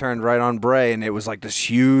in, he turned right on Bray, and it was like this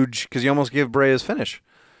huge... Because he almost gave Bray his finish.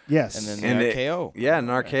 Yes. And then the RKO. An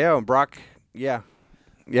RKO. And Brock... Yeah.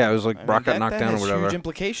 Yeah, it was like Brock got knocked down or has whatever. huge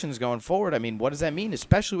implications going forward. I mean, what does that mean,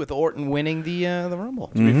 especially with Orton winning the Rumble?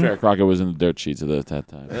 To be fair, Crockett was in the dirt sheets at that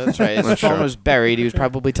time. That's right. His phone was buried. He was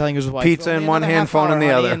probably telling his wife, Pizza "Only in one another hand, half phone hour, in the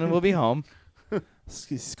honey, other." and we'll be home.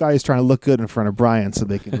 Scotty's trying to look good in front of Brian so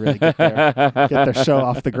they can really get their show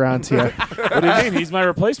off the ground here. What do you mean? He's my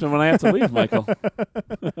replacement when I have to leave, Michael.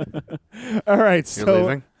 All right, You're so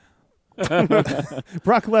leaving?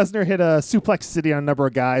 Brock Lesnar hit a Suplex City on a number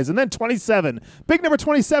of guys, and then 27, big number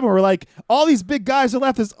 27. We're like, all these big guys are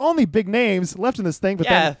left. There's only big names left in this thing. But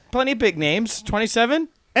Yeah, then plenty of big names. 27.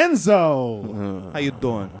 Enzo, How you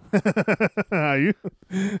doing? How you?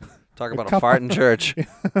 Talk about a fart in church.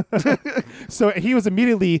 So he was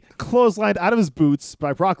immediately clotheslined out of his boots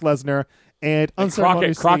by Brock Lesnar, and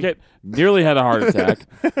unceremoniously. Crockett nearly had a heart attack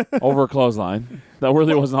over a clothesline. That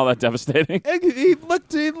really wasn't all that devastating. He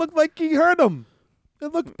looked like he hurt him.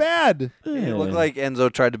 It looked bad. It looked like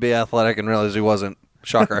Enzo tried to be athletic and realized he wasn't.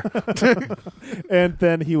 Shocker. And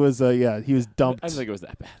then he was dumped. I don't think it was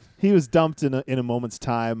that bad. He was dumped in a moment's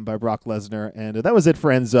time by Brock Lesnar, and that was it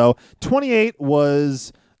for Enzo. 28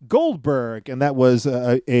 was Goldberg, and that was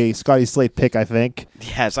a Scotty Slate pick, I think.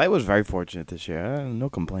 Yes, I was very fortunate this year. No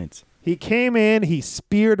complaints. He came in, he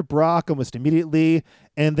speared Brock almost immediately,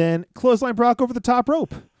 and then clothesline Brock over the top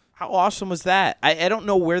rope. How awesome was that? I don't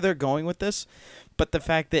know where they're going with this, but the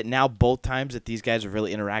fact that now both times that these guys have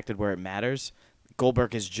really interacted where it matters,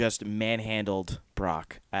 Goldberg has just manhandled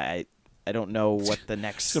Brock. I don't know what the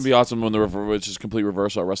next... It's going to be awesome when which is complete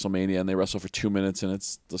reversal at WrestleMania, and they wrestle for 2 minutes, and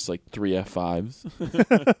it's just like 3 F5s.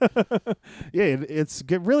 Yeah, it's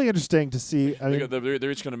really interesting to see. I mean,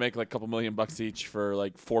 they're each going to make like a couple $1,000,000 each for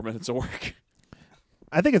like 4 minutes of work.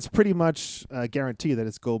 I think it's pretty much guaranteed that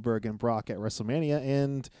it's Goldberg and Brock at WrestleMania,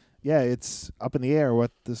 and yeah, it's up in the air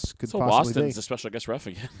what this could So possibly Boston's be. a special guest ref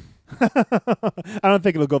again. I don't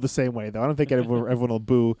think it'll go the same way, though. I don't think everyone will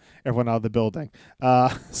boo everyone out of the building.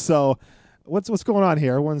 So what's going on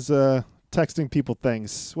here? Everyone's texting people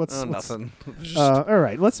things. What's nothing. all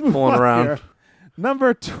right, let's move fooling on around. here.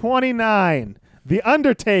 Number 29. The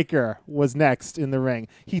Undertaker was next in the ring.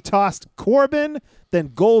 He tossed Corbin, then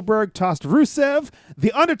Goldberg tossed Rusev.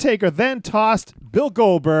 The Undertaker then tossed Bill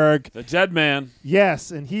Goldberg. The dead man. Yes,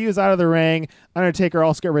 and he was out of the ring. Undertaker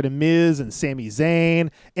also got rid of Miz and Sami Zayn.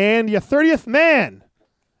 And your 30th man.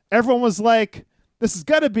 Everyone was like, this has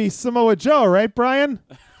got to be Samoa Joe, right, Brian?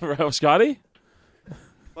 Scotty?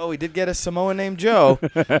 Well, we did get a Samoan named Joe.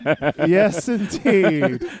 Yes,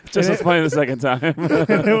 indeed. Just let's play it the second time.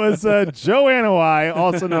 It was Joe Anoa'i,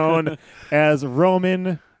 also known as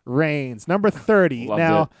Roman Reigns, number 30. Loved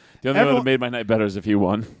now, it. The only one that would have made my night better is if he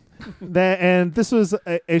won. And this was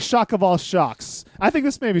a shock of all shocks. I think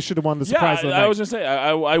this maybe should have won the surprise of the I night. was going to say,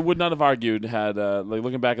 I would not have argued had, like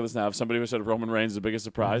looking back at this now, if somebody would have said Roman Reigns is the biggest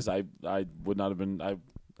surprise, I would not have been,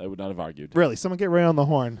 I would not have argued. Really, someone get Ray on the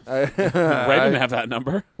horn. Ray didn't have that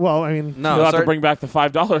number. Well, I mean, No, You'll have to bring back the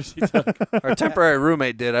 $5 he took. our temporary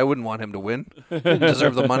roommate did. I wouldn't want him to win. He didn't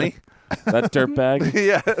deserve the money. That dirtbag.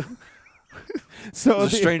 Yeah. so A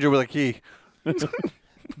stranger with a key.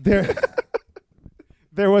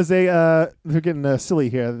 there was a they're getting silly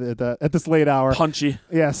here at this late hour. Punchy.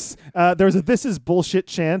 Yes, there was a "This is bullshit"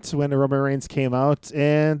 chant when Roman Reigns came out,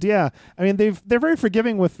 and yeah, I mean they're very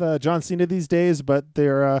forgiving with John Cena these days, but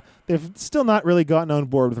they've still not really gotten on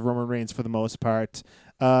board with Roman Reigns for the most part.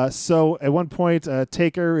 So at one point,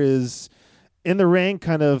 Taker is in the ring,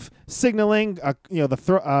 kind of signaling,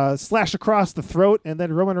 the slash across the throat, and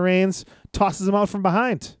then Roman Reigns tosses him out from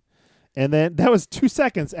behind. And then that was 2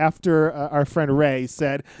 seconds after our friend Ray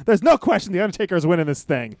said, "There's no question the Undertaker is winning this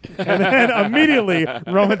thing." And then immediately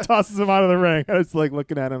Roman tosses him out of the ring. I was like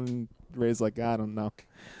looking at him, and Ray's like, "I don't know."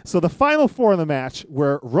 So the final four in the match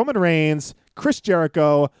were Roman Reigns, Chris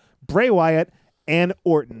Jericho, Bray Wyatt, and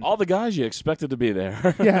Orton. All the guys you expected to be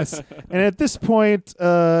there. Yes. And at this point,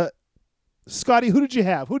 Scotty, who did you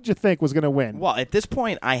have? Who did you think was going to win? Well, at this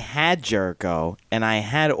point, I had Jericho and I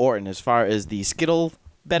had Orton as far as the Skittle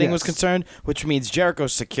betting was Yes. concerned, which means Jericho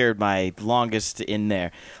secured my longest in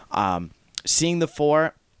there. Seeing the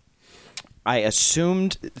four, I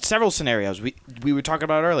assumed several scenarios we were talking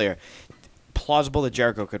about earlier. Plausible that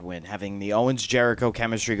Jericho could win, having the Owens-Jericho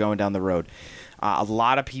chemistry going down the road. A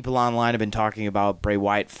lot of people online have been talking about Bray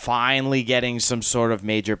Wyatt finally getting some sort of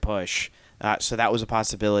major push. So that was a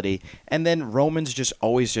possibility. And then Roman's just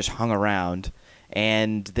always just hung around.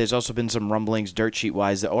 And there's also been some rumblings dirt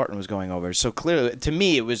sheet-wise that Orton was going over. So clearly, to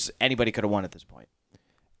me, it was anybody could have won at this point.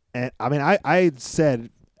 And I mean, I said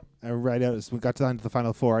right out as we got down to the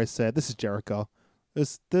final four, I said, "This is Jericho.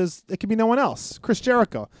 It could be no one else. Chris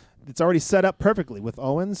Jericho. It's already set up perfectly with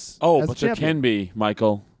Owens. Oh, as but the there champion." can be,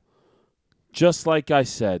 Michael. Just like I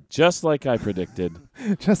said. Just like I predicted.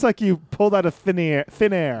 Just like you pulled out of thin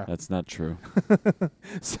air. That's not true.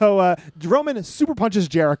 So Roman super punches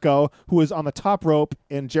Jericho, who is on the top rope,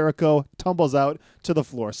 and Jericho tumbles out to the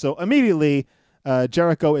floor. So immediately,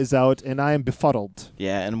 Jericho is out, and I am befuddled.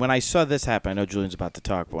 Yeah, and when I saw this happen, I know Julian's about to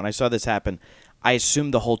talk, but when I saw this happen, I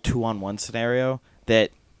assumed the whole 2-on-1 scenario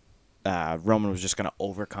that Roman was just going to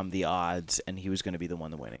overcome the odds and he was going to be the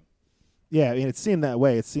one winning. Yeah, I mean, it seemed that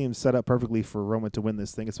way. It seemed set up perfectly for Roman to win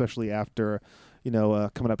this thing, especially after,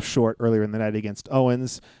 coming up short earlier in the night against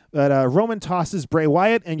Owens. But Roman tosses Bray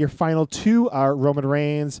Wyatt, and your final two are Roman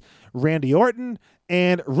Reigns, Randy Orton,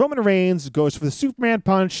 and Roman Reigns goes for the Superman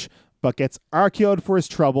punch, but gets RKO'd for his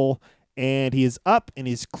trouble, and he is up, and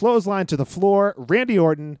he's clotheslined to the floor. Randy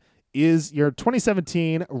Orton is your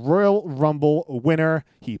 2017 Royal Rumble winner.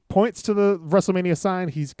 He points to the WrestleMania sign.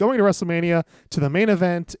 He's going to WrestleMania to the main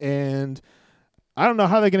event, and I don't know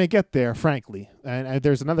how they're going to get there, frankly. And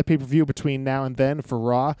there's another pay-per-view between now and then for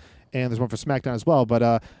Raw, and there's one for SmackDown as well. But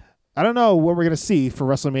I don't know what we're going to see for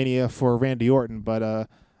WrestleMania for Randy Orton, but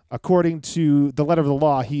according to the letter of the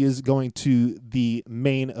law, he is going to the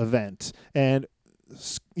main event. And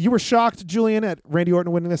you were shocked, Julian, at Randy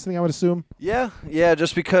Orton winning this thing, I would assume? Yeah,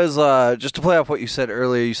 just because, just to play off what you said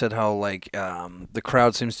earlier, you said how, the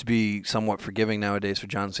crowd seems to be somewhat forgiving nowadays for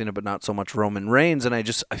John Cena, but not so much Roman Reigns, and I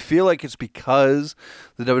feel like it's because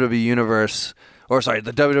the WWE Universe, the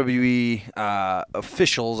WWE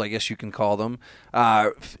officials, I guess you can call them,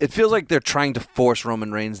 it feels like they're trying to force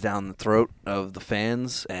Roman Reigns down the throat of the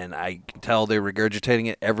fans, and I can tell they're regurgitating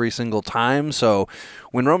it every single time. So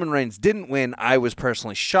when Roman Reigns didn't win, I was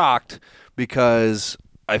personally shocked because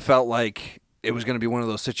I felt like it was going to be one of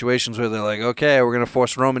those situations where they're like, okay, we're going to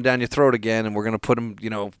force Roman down your throat again, and we're going to put him,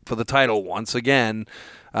 for the title once again.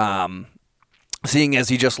 Seeing as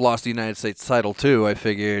he just lost the United States title too, I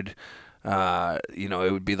figured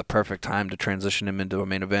it would be the perfect time to transition him into a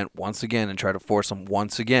main event once again and try to force him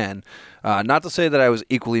once again. Not to say that I was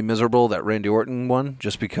equally miserable that Randy Orton won,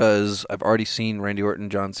 just because I've already seen Randy Orton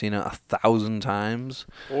and John Cena 1,000 times.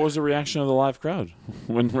 What was the reaction of the live crowd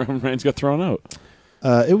when Roman Reigns got thrown out?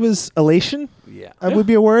 It was elation. Yeah. Would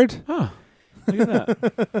be a word. Huh. Look at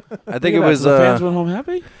that. I think it was... the fans went home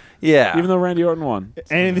happy? Yeah. Even though Randy Orton won.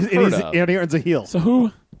 And Randy Orton's a heel. So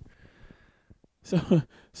who...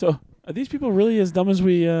 So are these people really as dumb as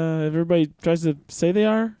everybody tries to say they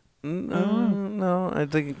are? No, I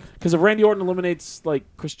think... Because if Randy Orton eliminates,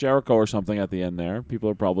 Chris Jericho or something at the end there, people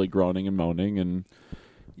are probably groaning and moaning,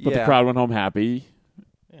 but the crowd went home happy.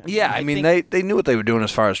 Yeah, I mean, they knew what they were doing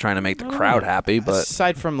as far as trying to make the crowd happy, but...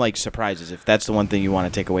 Aside from, surprises, if that's the one thing you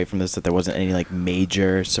want to take away from this, that there wasn't any,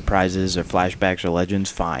 major surprises or flashbacks or legends,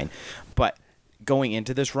 fine. But going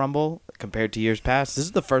into this Rumble, compared to years past, this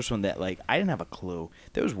is the first one that, I didn't have a clue.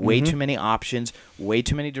 There was way too many options, way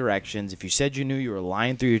too many directions. If you said you knew, you were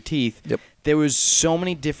lying through your teeth. Yep. There was so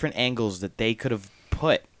many different angles that they could have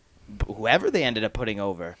put, whoever they ended up putting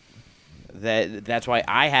over. That's why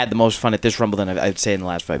I had the most fun at this Rumble than I'd say in the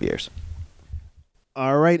last 5 years.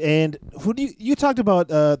 All right, and who do you talked about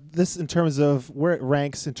this in terms of where it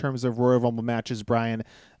ranks in terms of Royal Rumble matches, Brian?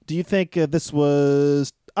 Do you think this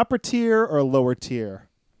was upper tier or lower tier?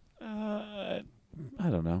 I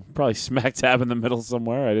don't know. Probably smack dab in the middle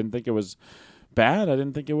somewhere. I didn't think it was bad. I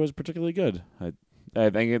didn't think it was particularly good. I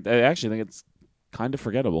actually think it's kind of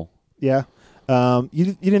forgettable. Yeah.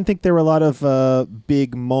 You didn't think there were a lot of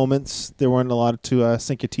big moments? There weren't a lot to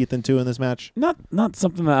sink your teeth into in this match? Not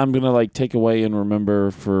something that I'm gonna take away and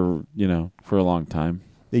remember for a long time.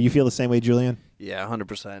 Do you feel the same way, Julian? Yeah,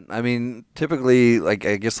 100%. I mean, typically, I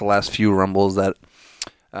guess the last few Rumbles that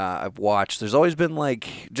I've watched, there's always been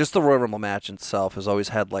just the Royal Rumble match itself has always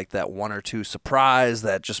had that one or two surprise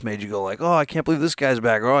that just made you go oh, I can't believe this guy's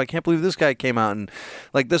back, or oh, I can't believe this guy came out, and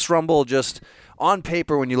this Rumble just on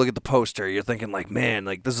paper when you look at the poster, you're thinking man,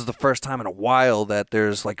 this is the first time in a while that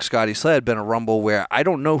there's Scotty said been a Rumble where I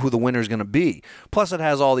don't know who the winner's going to be. Plus, it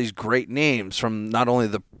has all these great names from not only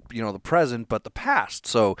the the present but the past,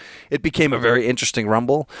 so it became a very interesting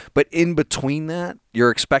Rumble. But in between that,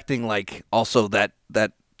 you're expecting also that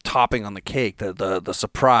topping on the cake, the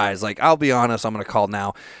surprise. I'll be honest, I'm going to call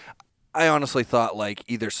now. I honestly thought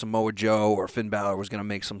either Samoa Joe or Finn Balor was going to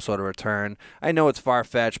make some sort of return. I know it's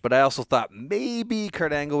far-fetched, but I also thought maybe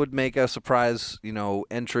Kurt Angle would make a surprise,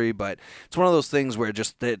 entry. But it's one of those things where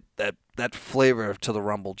just that flavor to the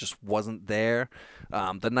Rumble just wasn't there.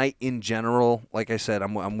 The night in general, like I said,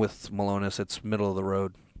 I'm with Malonis. It's middle of the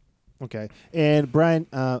road. Okay. And Brian,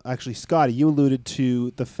 actually, Scotty, you alluded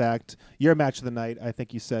to the fact your match of the night, I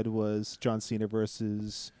think you said, was John Cena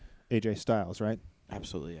versus AJ Styles, right?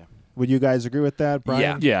 Absolutely, yeah. Would you guys agree with that,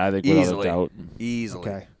 Brian? Yeah, I think without a doubt. Easily.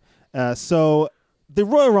 Okay. So the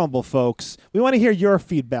Royal Rumble, folks. We want to hear your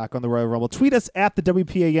feedback on the Royal Rumble. Tweet us at the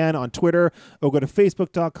WPAN on Twitter or go to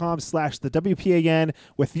facebook.com/the WPAN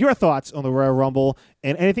with your thoughts on the Royal Rumble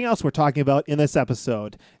and anything else we're talking about in this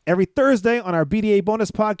episode. Every Thursday on our BDA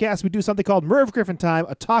bonus podcast, we do something called Merv Griffin Time,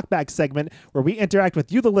 a talkback segment where we interact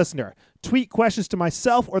with you, the listener. Tweet questions to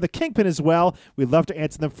myself or the Kingpin as well. We'd love to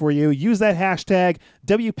answer them for you. Use that hashtag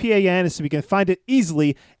WPAN so we can find it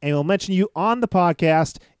easily, and we'll mention you on the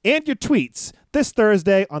podcast and your tweets this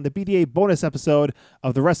Thursday on the BDA bonus episode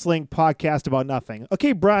of the Wrestling Podcast About Nothing.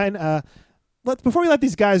 Okay, Brian, before we let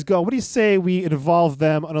these guys go, what do you say we involve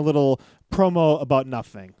them on a little promo about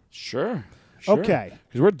nothing? Sure. Okay.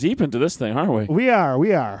 Because we're deep into this thing, aren't we? We are.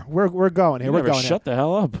 We're going here. We're going. Shut the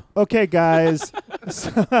hell up. Okay, guys.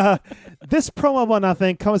 This promo about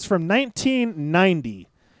nothing comes from 1990,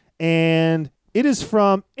 and it is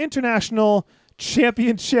from International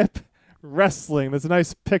Championship Wrestling. There's a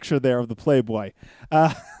nice picture there of the Playboy.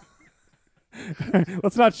 Let's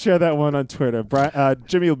not share that one on Twitter.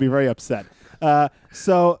 Jimmy will be very upset.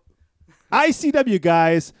 So, ICW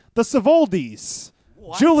guys, the Savoldis.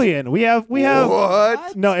 What? Julian, we have.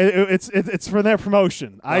 What? No, it's for their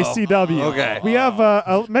promotion. ICW. Okay. We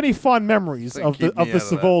have many fond memories of the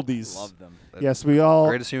Savoldis. Love them. Yes, we all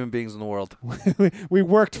Greatest human beings in the world. we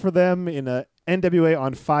worked for them in NWA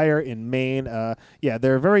on Fire in Maine.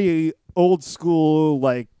 They're very old school,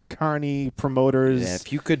 like carny promoters. Yeah,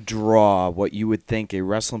 if you could draw what you would think a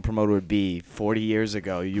wrestling promoter would be 40 years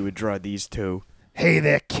ago, you would draw these two. Hey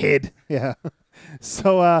there, kid. Yeah.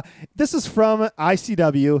 So this is from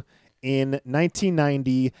ICW in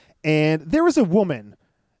 1990, and there was a woman,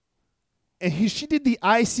 and she did the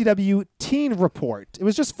ICW Teen Report. It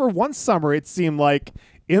was just for one summer, it seemed like,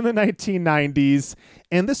 in the 1990s,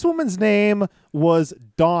 and this woman's name was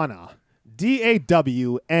Dawna,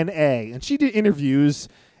 DAWNA, and she did interviews,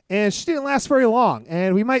 and she didn't last very long,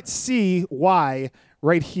 and we might see why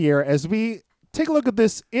right here as we take a look at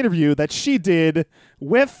this interview that she did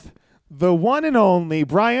with the one and only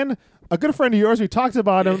Brian, a good friend of yours. We talked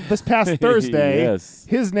about him this past Thursday. Yes.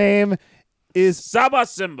 His name is Saba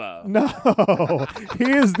Simba. No,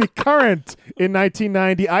 he is the current in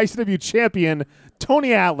 1990 ICW champion,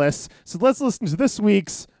 Tony Atlas. So let's listen to this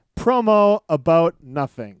week's promo about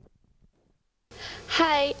nothing.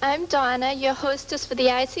 Hi, I'm Dawna, your hostess for the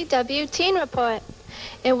ICW Teen Report.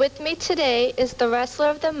 And with me today is the Wrestler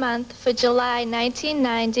of the Month for July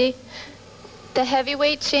 1990, the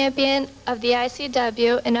heavyweight champion of the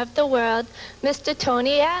ICW and of the world, Mr.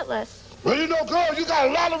 Tony Atlas. Well, you know, girl, you got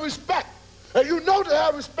a lot of respect. And you know to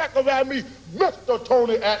have respect around me, Mr.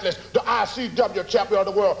 Tony Atlas, the ICW champion of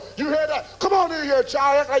the world. You hear that? Come on in here,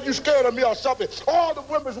 child. Act like you scared of me or something. All the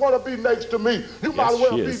women want to be next to me. You might as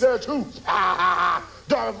well be there, too.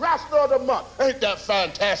 The Wrestler of the Month. Ain't that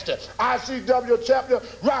fantastic? ICW champion,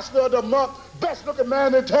 Wrestler of the Month, best looking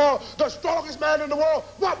man in town, the strongest man in the world.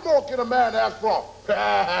 What more can a man ask for?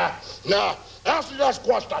 Now, answer that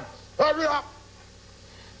question. Hurry up.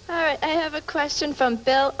 All right, I have a question from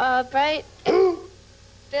Bill Albright.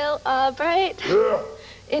 Bill Albright? Yeah.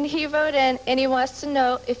 And he wrote in, and he wants to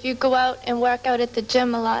know if you go out and work out at the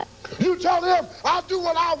gym a lot. You tell him I'll do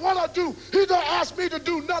what I want to do. He don't ask me to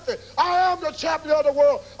do nothing. I am the champion of the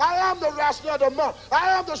world. I am the Wrestler of the Month. I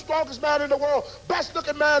am the strongest man in the world, best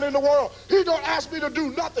looking man in the world. He don't ask me to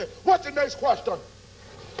do nothing. What's the next question?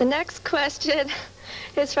 The next question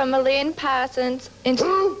is from Elaine Parsons.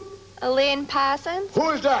 Who? Elaine Parsons? Who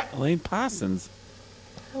is that? Elaine Parsons.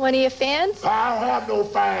 One of your fans? I don't have no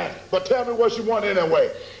fans, but tell me what you want anyway.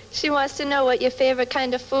 She wants to know what your favorite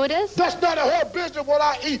kind of food is. That's none of her business what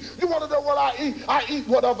I eat. You want to know what I eat? I eat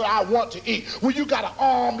whatever I want to eat. When you got an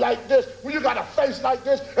arm like this, when you got a face like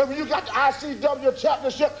this, and when you got the ICW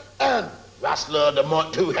championship and Wrestler of the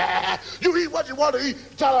Month too. You eat what you want to eat.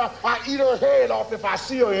 Tell her I eat her head off if I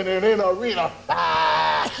see her in an arena.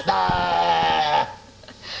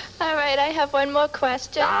 All right, I have one more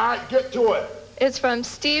question. All right, get to it. It's from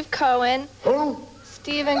Steve Cohen. Who?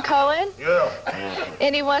 Stephen Cohen. Yeah.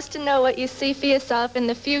 And he wants to know what you see for yourself in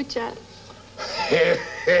the future.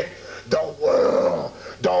 The world.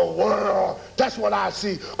 That's what I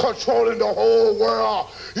see, controlling the whole world.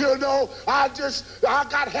 You know, I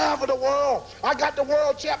got half of the world. I got the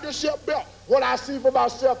world championship belt. What I see for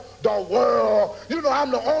myself, the world. You know,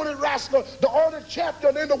 I'm the only wrestler, the only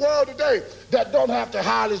champion in the world today that don't have to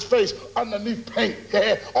hide his face underneath paint.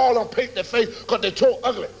 All them paint their face because they're so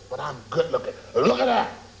ugly. But I'm good looking. Look at that.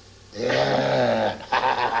 Yeah.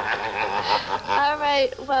 All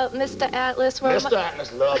right, well, Mr. Atlas, Mr.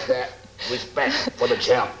 Atlas loves that respect for the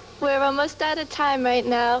champ. we're almost out of time right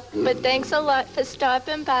now, but thanks a lot for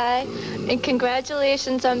stopping by, and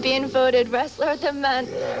congratulations on being voted Wrestler of the Month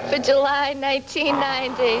for July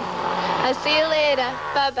 1990. I'll see you later.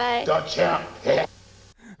 Bye-bye. The champ.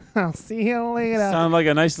 I'll see you later. Sound like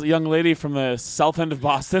a nice young lady from the south end of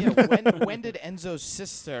Boston. When did Enzo's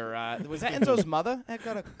sister, was that Enzo's mother? I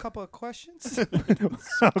got a couple of questions. So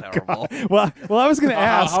terrible. Well, I was going to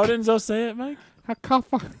ask. How did Enzo say it, Mike?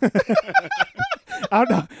 I don't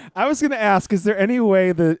know. I was going to ask, is there any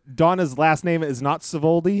way that Donna's last name is not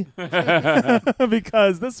Savoldi?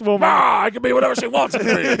 Because this woman... I can be whatever she wants to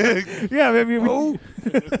be. Yeah, I mean,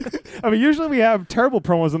 I mean, usually we have terrible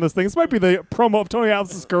promos on this thing. This might be the promo of Tony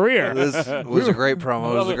Atlas's career. This was a great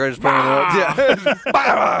promo. It was the greatest promo in the world.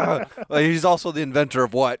 Yeah. Well, he's also the inventor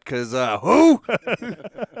of what? Because who?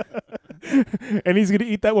 And he's going to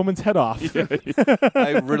eat that woman's head off.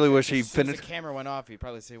 I really wish he As finished. the camera went off, he'd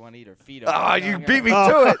probably say, "Want to eat her feet?" Oh, you beat me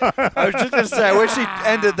to it. I was just going to say, I wish he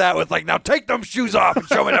ended that with, like, now take them shoes off and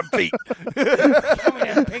show me them feet. Show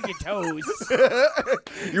me them pinky toes.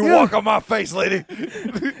 You walk on my face, lady.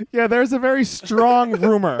 Yeah, there's a very strong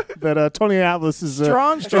rumor that Tony Atlas is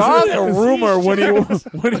Strong. a rumor When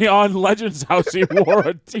he on Legends House, he wore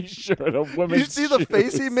a T-shirt of women's You see the shoes.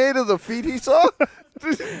 face he made of the feet he saw?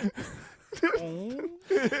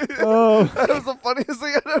 Oh, That was the funniest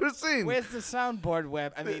thing I've ever seen. Where's the soundboard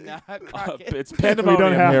web? I mean, Crockett. It's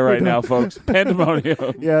pandemonium here right now, folks.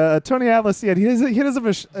 Pandemonium. yeah, Tony Atlas. Yeah, he does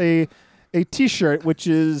have a T-shirt which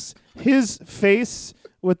is his face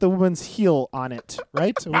with the woman's heel on it,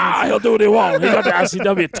 right? He'll do what he wants. He got the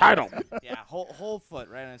ICW title. Yeah, whole foot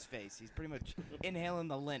right on his face. He's pretty much inhaling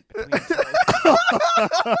the lint between his toes.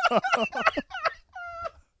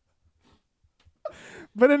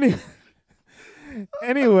 But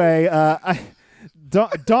anyway,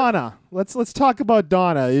 Donna. Let's talk about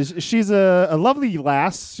Donna. She's a lovely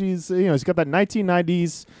lass. She's she's got that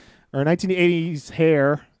 1990s or 1980s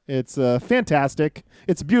hair. It's fantastic.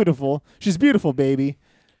 It's beautiful. She's beautiful, baby.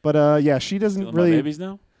 But yeah, she doesn't Feeling really. my babies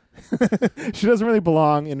now? She doesn't really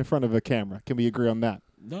belong in front of a camera. Can we agree on that?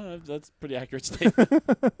 No, that's a pretty accurate statement.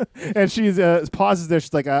 And she's pauses there.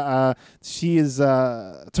 She's like, she is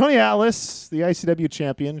Tony Atlas, the ICW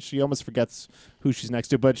champion. She almost forgets who she's next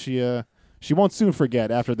to, but she won't soon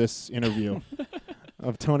forget after this interview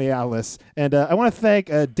of Tony Atlas. And I want to thank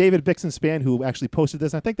David Bixenspan, who actually posted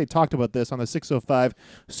this. I think they talked about this on the 605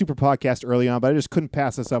 Super Podcast early on, but I just couldn't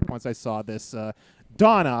pass this up once I saw this.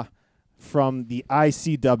 Donna from the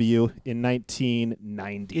ICW in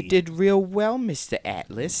 1990. You did real well, Mr.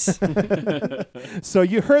 Atlas. So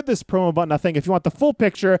you heard this promo about nothing. If you want the full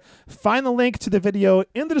picture, find the link to the video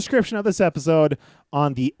in the description of this episode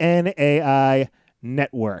on the NAI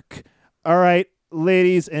Network. All right,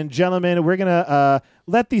 ladies and gentlemen, we're going to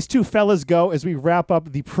let these two fellas go as we wrap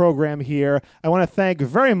up the program here. I want to thank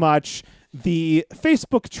very much the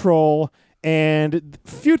Facebook troll and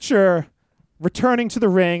future returning to the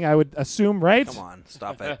ring, I would assume, right? Come on,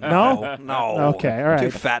 stop it. No? No. Okay, all right.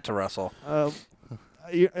 Too fat to wrestle.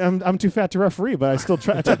 I'm too fat to referee, but I still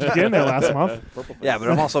tried to get in there last month. Yeah,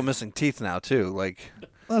 but I'm also missing teeth now, too. Like,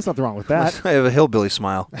 Well, there's nothing wrong with that. I have a hillbilly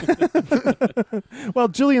smile. Well,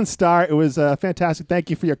 Julian Starr, it was fantastic. Thank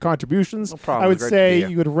you for your contributions. No problem. I would Great to be say here.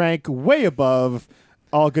 you would rank way above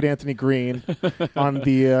All Good Anthony Green on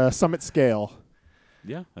the Summit scale.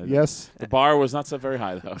 Yeah. Yes? The bar was not set very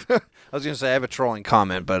high, though. I was going to say I have a trolling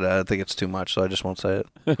comment, but I think it's too much, so I just won't say it.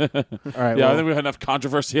 All right. Yeah, well, I think we have enough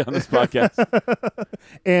controversy on this podcast.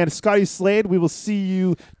 And Scotty Slade, we will see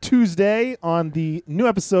you Tuesday on the new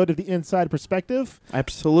episode of The Inside Perspective,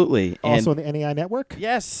 Absolutely. also on the NEI Network.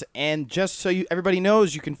 Yes, and just so everybody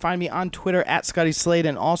knows, you can find me on Twitter at Scotty Slade,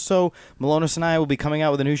 and also Malonis and I will be coming out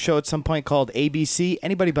with a new show at some point called ABC,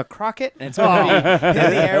 Anybody But Crockett, and it's going to be in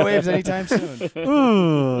the airwaves anytime soon.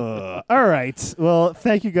 All right. Well,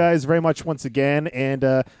 thank you guys very much once again, and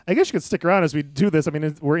I guess you could stick around as we do this. I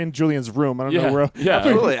mean, we're in Julian's room. I don't know where.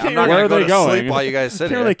 Absolutely. I'm not Where going to are go they to going? sleep while you guys sit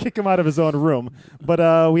Can't here. really kick him out of his own room,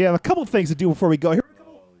 but we have a couple things to do before we go. Here.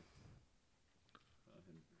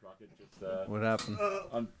 What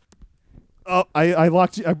happened? Oh, I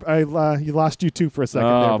locked you. You lost you two for a second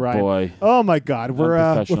there, Oh, Brian. boy. Oh my God, we're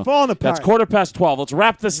Unprofessional. falling apart. That's 12:15. Let's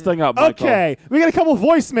wrap this thing up, Michael. Okay, we got a couple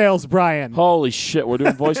voicemails, Brian. Holy shit, we're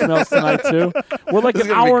doing voicemails tonight, too? We're like This an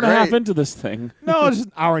is gonna be hour and a half great. into this thing. No, it's just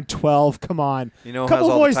an hour and 12. Come on. You know who Couple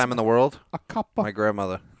has all voice- the time in the world? A couple. My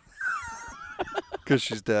grandmother. Because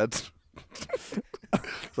she's dead.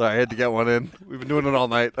 Sorry, I had to get one in. We've been doing it all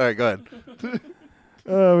night. All right, go ahead.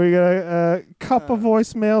 We got a couple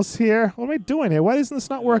voicemails here. What am I doing here? Why isn't this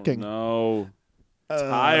not working? No.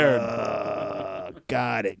 Tired.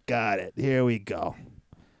 Got it. Here we go.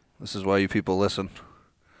 This is why you people listen.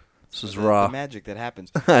 This is The raw. magic that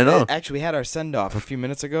happens. I know. Actually, we had our send-off a few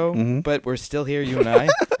minutes ago, but we're still here, you and I.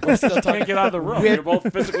 We're still talking. Can't get out of the room. We're- You're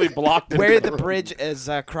both physically blocked. We're at in the room. bridge as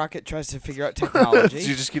Crockett tries to figure out technology.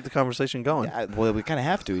 You just keep the conversation going. Yeah, well, we kind of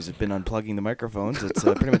have to. He's been unplugging the microphones. It's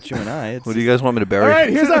pretty much you and I. It's What do you guys want me to bury? All right,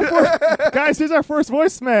 here's our first guys. Here's our first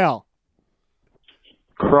voicemail.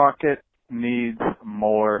 Crockett needs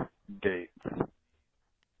more dates.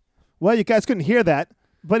 Well, you guys couldn't hear that,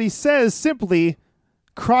 but he says simply,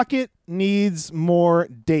 Crockett needs more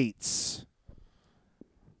dates.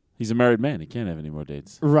 He's a married man. He can't have any more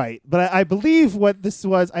dates. Right, but I believe what this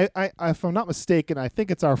was, I if I'm not mistaken, I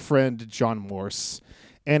think it's our friend John Morse,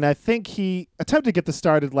 and I think he attempted to get this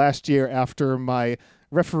started last year after my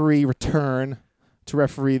referee return to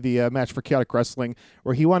referee the match for Chaotic Wrestling,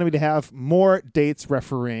 where he wanted me to have more dates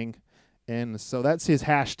refereeing, and so that's his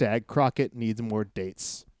hashtag. Crockett needs more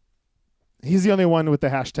dates. He's the only one with the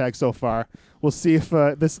hashtag so far. We'll see if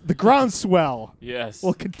the groundswell Yes.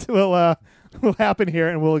 will happen here,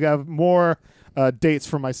 and we'll have more dates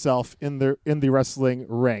for myself in the wrestling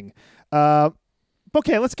ring.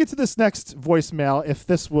 Okay, let's get to this next voicemail. If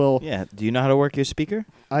this will, Yeah. Do you know how to work your speaker?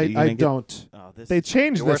 I don't. Oh, this They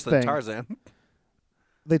changed You're worse this than thing. Tarzan.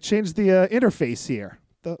 They changed the interface here.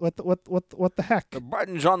 What the heck? The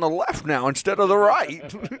button's on the left now instead of the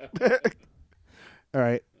right. All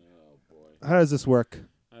right. How does this work?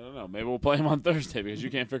 I don't know. Maybe we'll play him on Thursday because you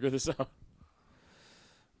can't figure this out.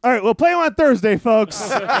 All right, we'll play them on Thursday, folks.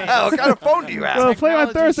 What kind of phone do you have? We'll play 'em on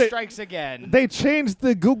Technology Thursday. strikes again. They changed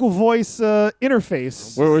the Google Voice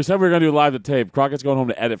interface. We said we were going to do live to tape. Crockett's going home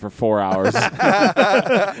to edit for 4 hours. All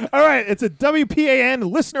right, it's a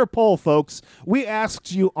WPAN listener poll, folks. We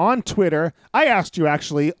asked you on Twitter. I asked you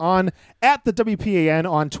actually on at the WPAN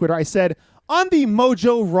on Twitter. I said, on the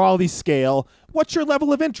Mojo Rawley scale, what's your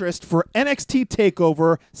level of interest for NXT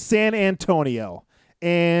TakeOver San Antonio?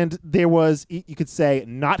 And there was, you could say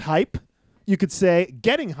not hype, you could say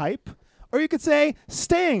getting hype, or you could say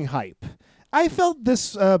staying hype. I felt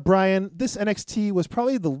this, Brian, this NXT was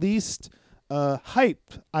probably the least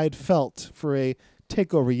hype I'd felt for a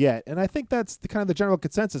takeover yet. And I think that's kind of the general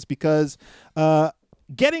consensus because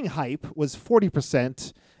getting hype was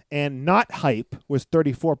 40% and not hype was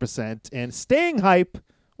 34% and staying hype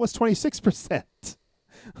was 26%.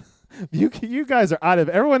 You guys are out of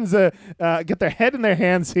it. Everyone's get their head in their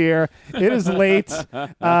hands here. It is late.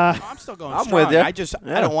 I'm still going I'm strong. with ya.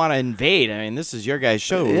 I don't want to invade. I mean, this is your guys'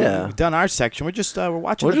 show. Yeah. We've done our section. We're just we're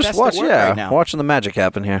watching We're the just best at work right now. watching the magic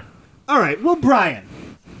happen here. All right. Well, Brian,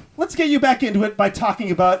 let's get you back into it by talking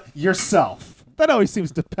about yourself. That always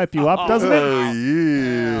seems to pep you up, doesn't it?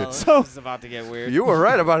 yeah. So- This is about to get weird. You were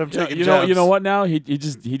right about him taking You jabs. know what? Now he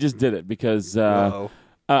just did it because Uh-oh.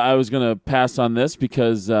 I was gonna pass on this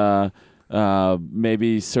because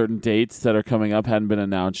maybe certain dates that are coming up hadn't been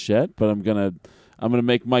announced yet. But I'm gonna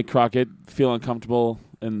make Mike Crockett feel uncomfortable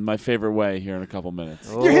in my favorite way here in a couple minutes.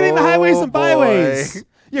 You're hitting the highways and boy. byways.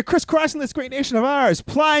 You're crisscrossing this great nation of ours,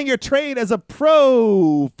 plying your trade as a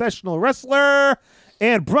professional wrestler.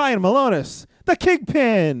 And Brian Malonis, the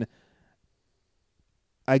Kingpin.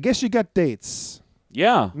 I guess you got dates.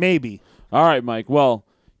 Yeah. Maybe. All right, Mike. Well,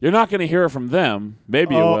 you're not going to hear from them.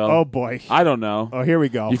 Maybe you will. Oh, boy. I don't know. Oh, here we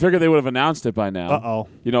go. You figure they would have announced it by now. Uh-oh.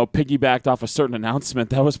 You know, piggybacked off a certain announcement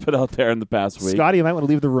that was put out there in the past week. Scotty, you might want to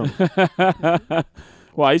leave the room.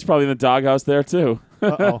 Well, he's probably in the doghouse there too.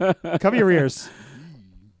 Uh-oh. Cover your ears.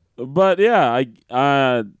 But yeah,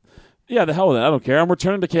 yeah, the hell with it. I don't care. I'm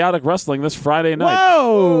returning to Chaotic Wrestling this Friday night.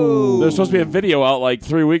 Whoa! There's supposed to be a video out like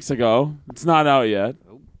 3 weeks ago. It's not out yet.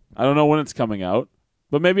 I don't know when it's coming out.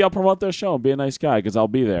 But maybe I'll promote their show and be a nice guy because I'll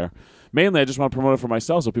be there. Mainly, I just want to promote it for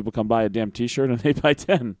myself so people come buy a damn T-shirt and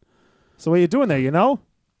 8x10. So what are you doing there, you know?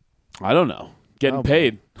 I don't know. Getting Oh,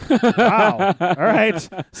 paid. Wow. All right.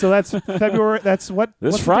 So that's February. That's what?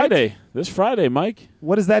 This what's the Friday. date? This Friday, Mike.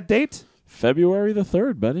 What is that date? February the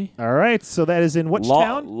 3rd, buddy. All right. So that is in which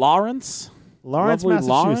town? Lawrence. Lawrence, Lovely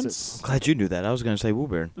Massachusetts. Glad you knew that. I was going to say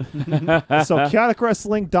Woburn. So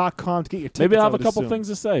chaoticwrestling.com to get your tickets. Maybe I'll have I a would couple assume. things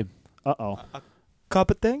to say. Uh-oh. Cup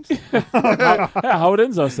of things? Yeah, how would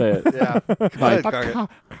Enzo say it? Yeah. Come on,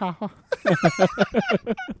 Crockett.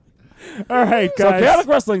 All right, So guys. Chaotic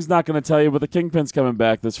Wrestling's not going to tell you, but the Kingpin's coming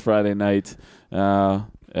back this Friday night. Probably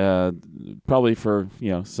for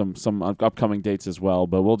some upcoming dates as well.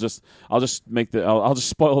 But I'll just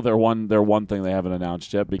spoil their one thing they haven't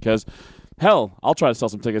announced yet because. Hell, I'll try to sell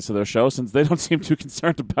some tickets to their show since they don't seem too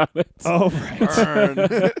concerned about it. Oh, right.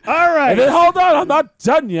 All right. And then hold on, I'm not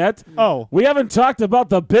done yet. Oh. We haven't talked about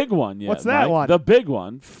the big one yet. What's that Mike. one? The big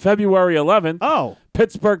one, February 11th. Oh.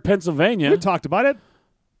 Pittsburgh, Pennsylvania. We talked about it.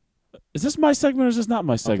 Is this my segment or is this not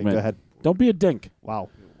my segment? go ahead. Don't be a dink. Wow.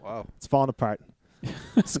 It's falling apart.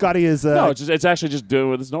 Scotty is... no, it's actually just doing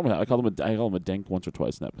what it's normal. I call him a dink once or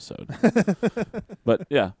twice an episode. But,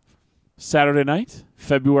 yeah. Saturday night,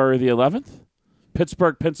 February the 11th,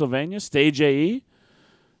 Pittsburgh, Pennsylvania, Stage AE,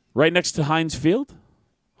 right next to Heinz Field,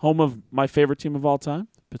 home of my favorite team of all time,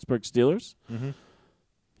 Pittsburgh Steelers. Mhm.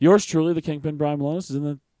 Yours truly, the Kingpin Brian Malonis, is in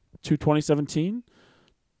the 2017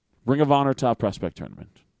 Ring of Honor Top Prospect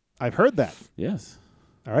Tournament. I've heard that. Yes.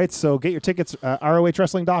 All right, so get your tickets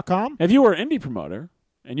ROHWrestling.com. If you were an indie promoter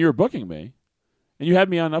and you were booking me and you had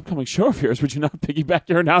me on an upcoming show of yours, would you not piggyback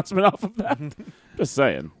your announcement off of that? Just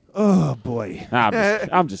saying. Oh, boy.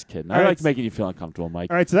 I'm just kidding. I All right. like making you feel uncomfortable,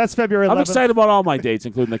 Mike. All right, so that's February 11th. I'm excited about all my dates,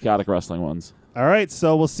 including the Chaotic Wrestling ones. All right,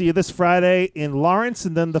 so we'll see you this Friday in Lawrence,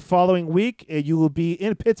 and then the following week you will be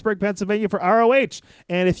in Pittsburgh, Pennsylvania for ROH.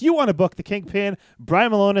 And if you want to book the Kingpin,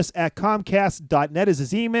 Brian Malonis at Comcast.net is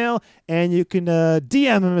his email, and you can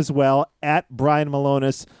DM him as well at Brian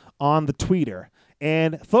Malonis on the Twitter.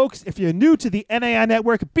 And folks, if you're new to the NAI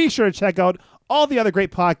Network, be sure to check out all the other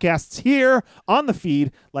great podcasts here on the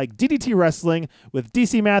feed, like DDT Wrestling with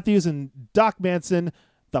DC Matthews and Doc Manson,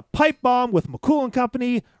 The Pipe Bomb with McCool and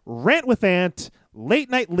Company, Rant with Ant, Late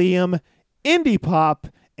Night Liam, Indie Pop,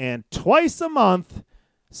 and twice a month,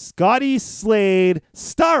 Scotty Slade,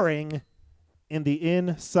 starring in the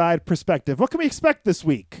Inside Perspective. What can we expect this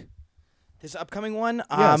week? This upcoming one,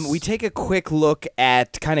 Yes. we take a quick look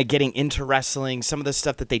at kind of getting into wrestling, some of the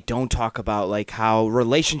stuff that they don't talk about, like how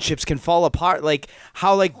relationships can fall apart, like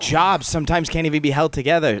how like jobs sometimes can't even be held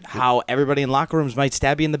together, how everybody in locker rooms might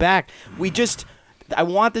stab you in the back. I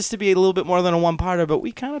want this to be a little bit more than a one-parter, but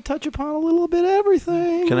we kind of touch upon a little bit of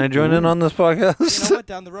everything. Can I join in on this podcast? You know what?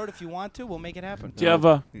 Down the road, if you want to, we'll make it happen. Do you have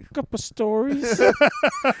a couple stories?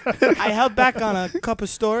 I held back on a couple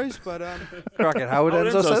stories, but Crockett, how would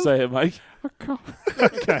Enzo Enzo say? say it, Mike?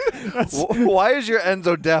 Why is your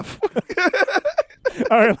Enzo deaf?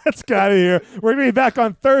 All right, let's get out of here. We're going to be back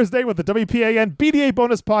on Thursday with the WPAN BDA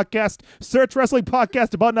bonus podcast. Search Wrestling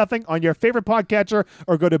Podcast About Nothing on your favorite podcatcher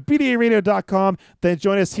or go to BDARadio.com. Then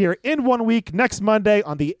join us here in 1 week next Monday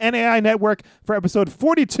on the NAI Network for episode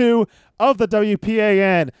 42 of the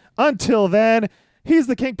WPAN. Until then, he's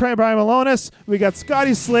the Kingpin Brian Malonis. We got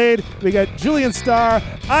Scotty Slade. We got Julian Starr.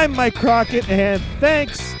 I'm Mike Crockett, and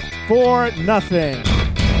thanks for nothing.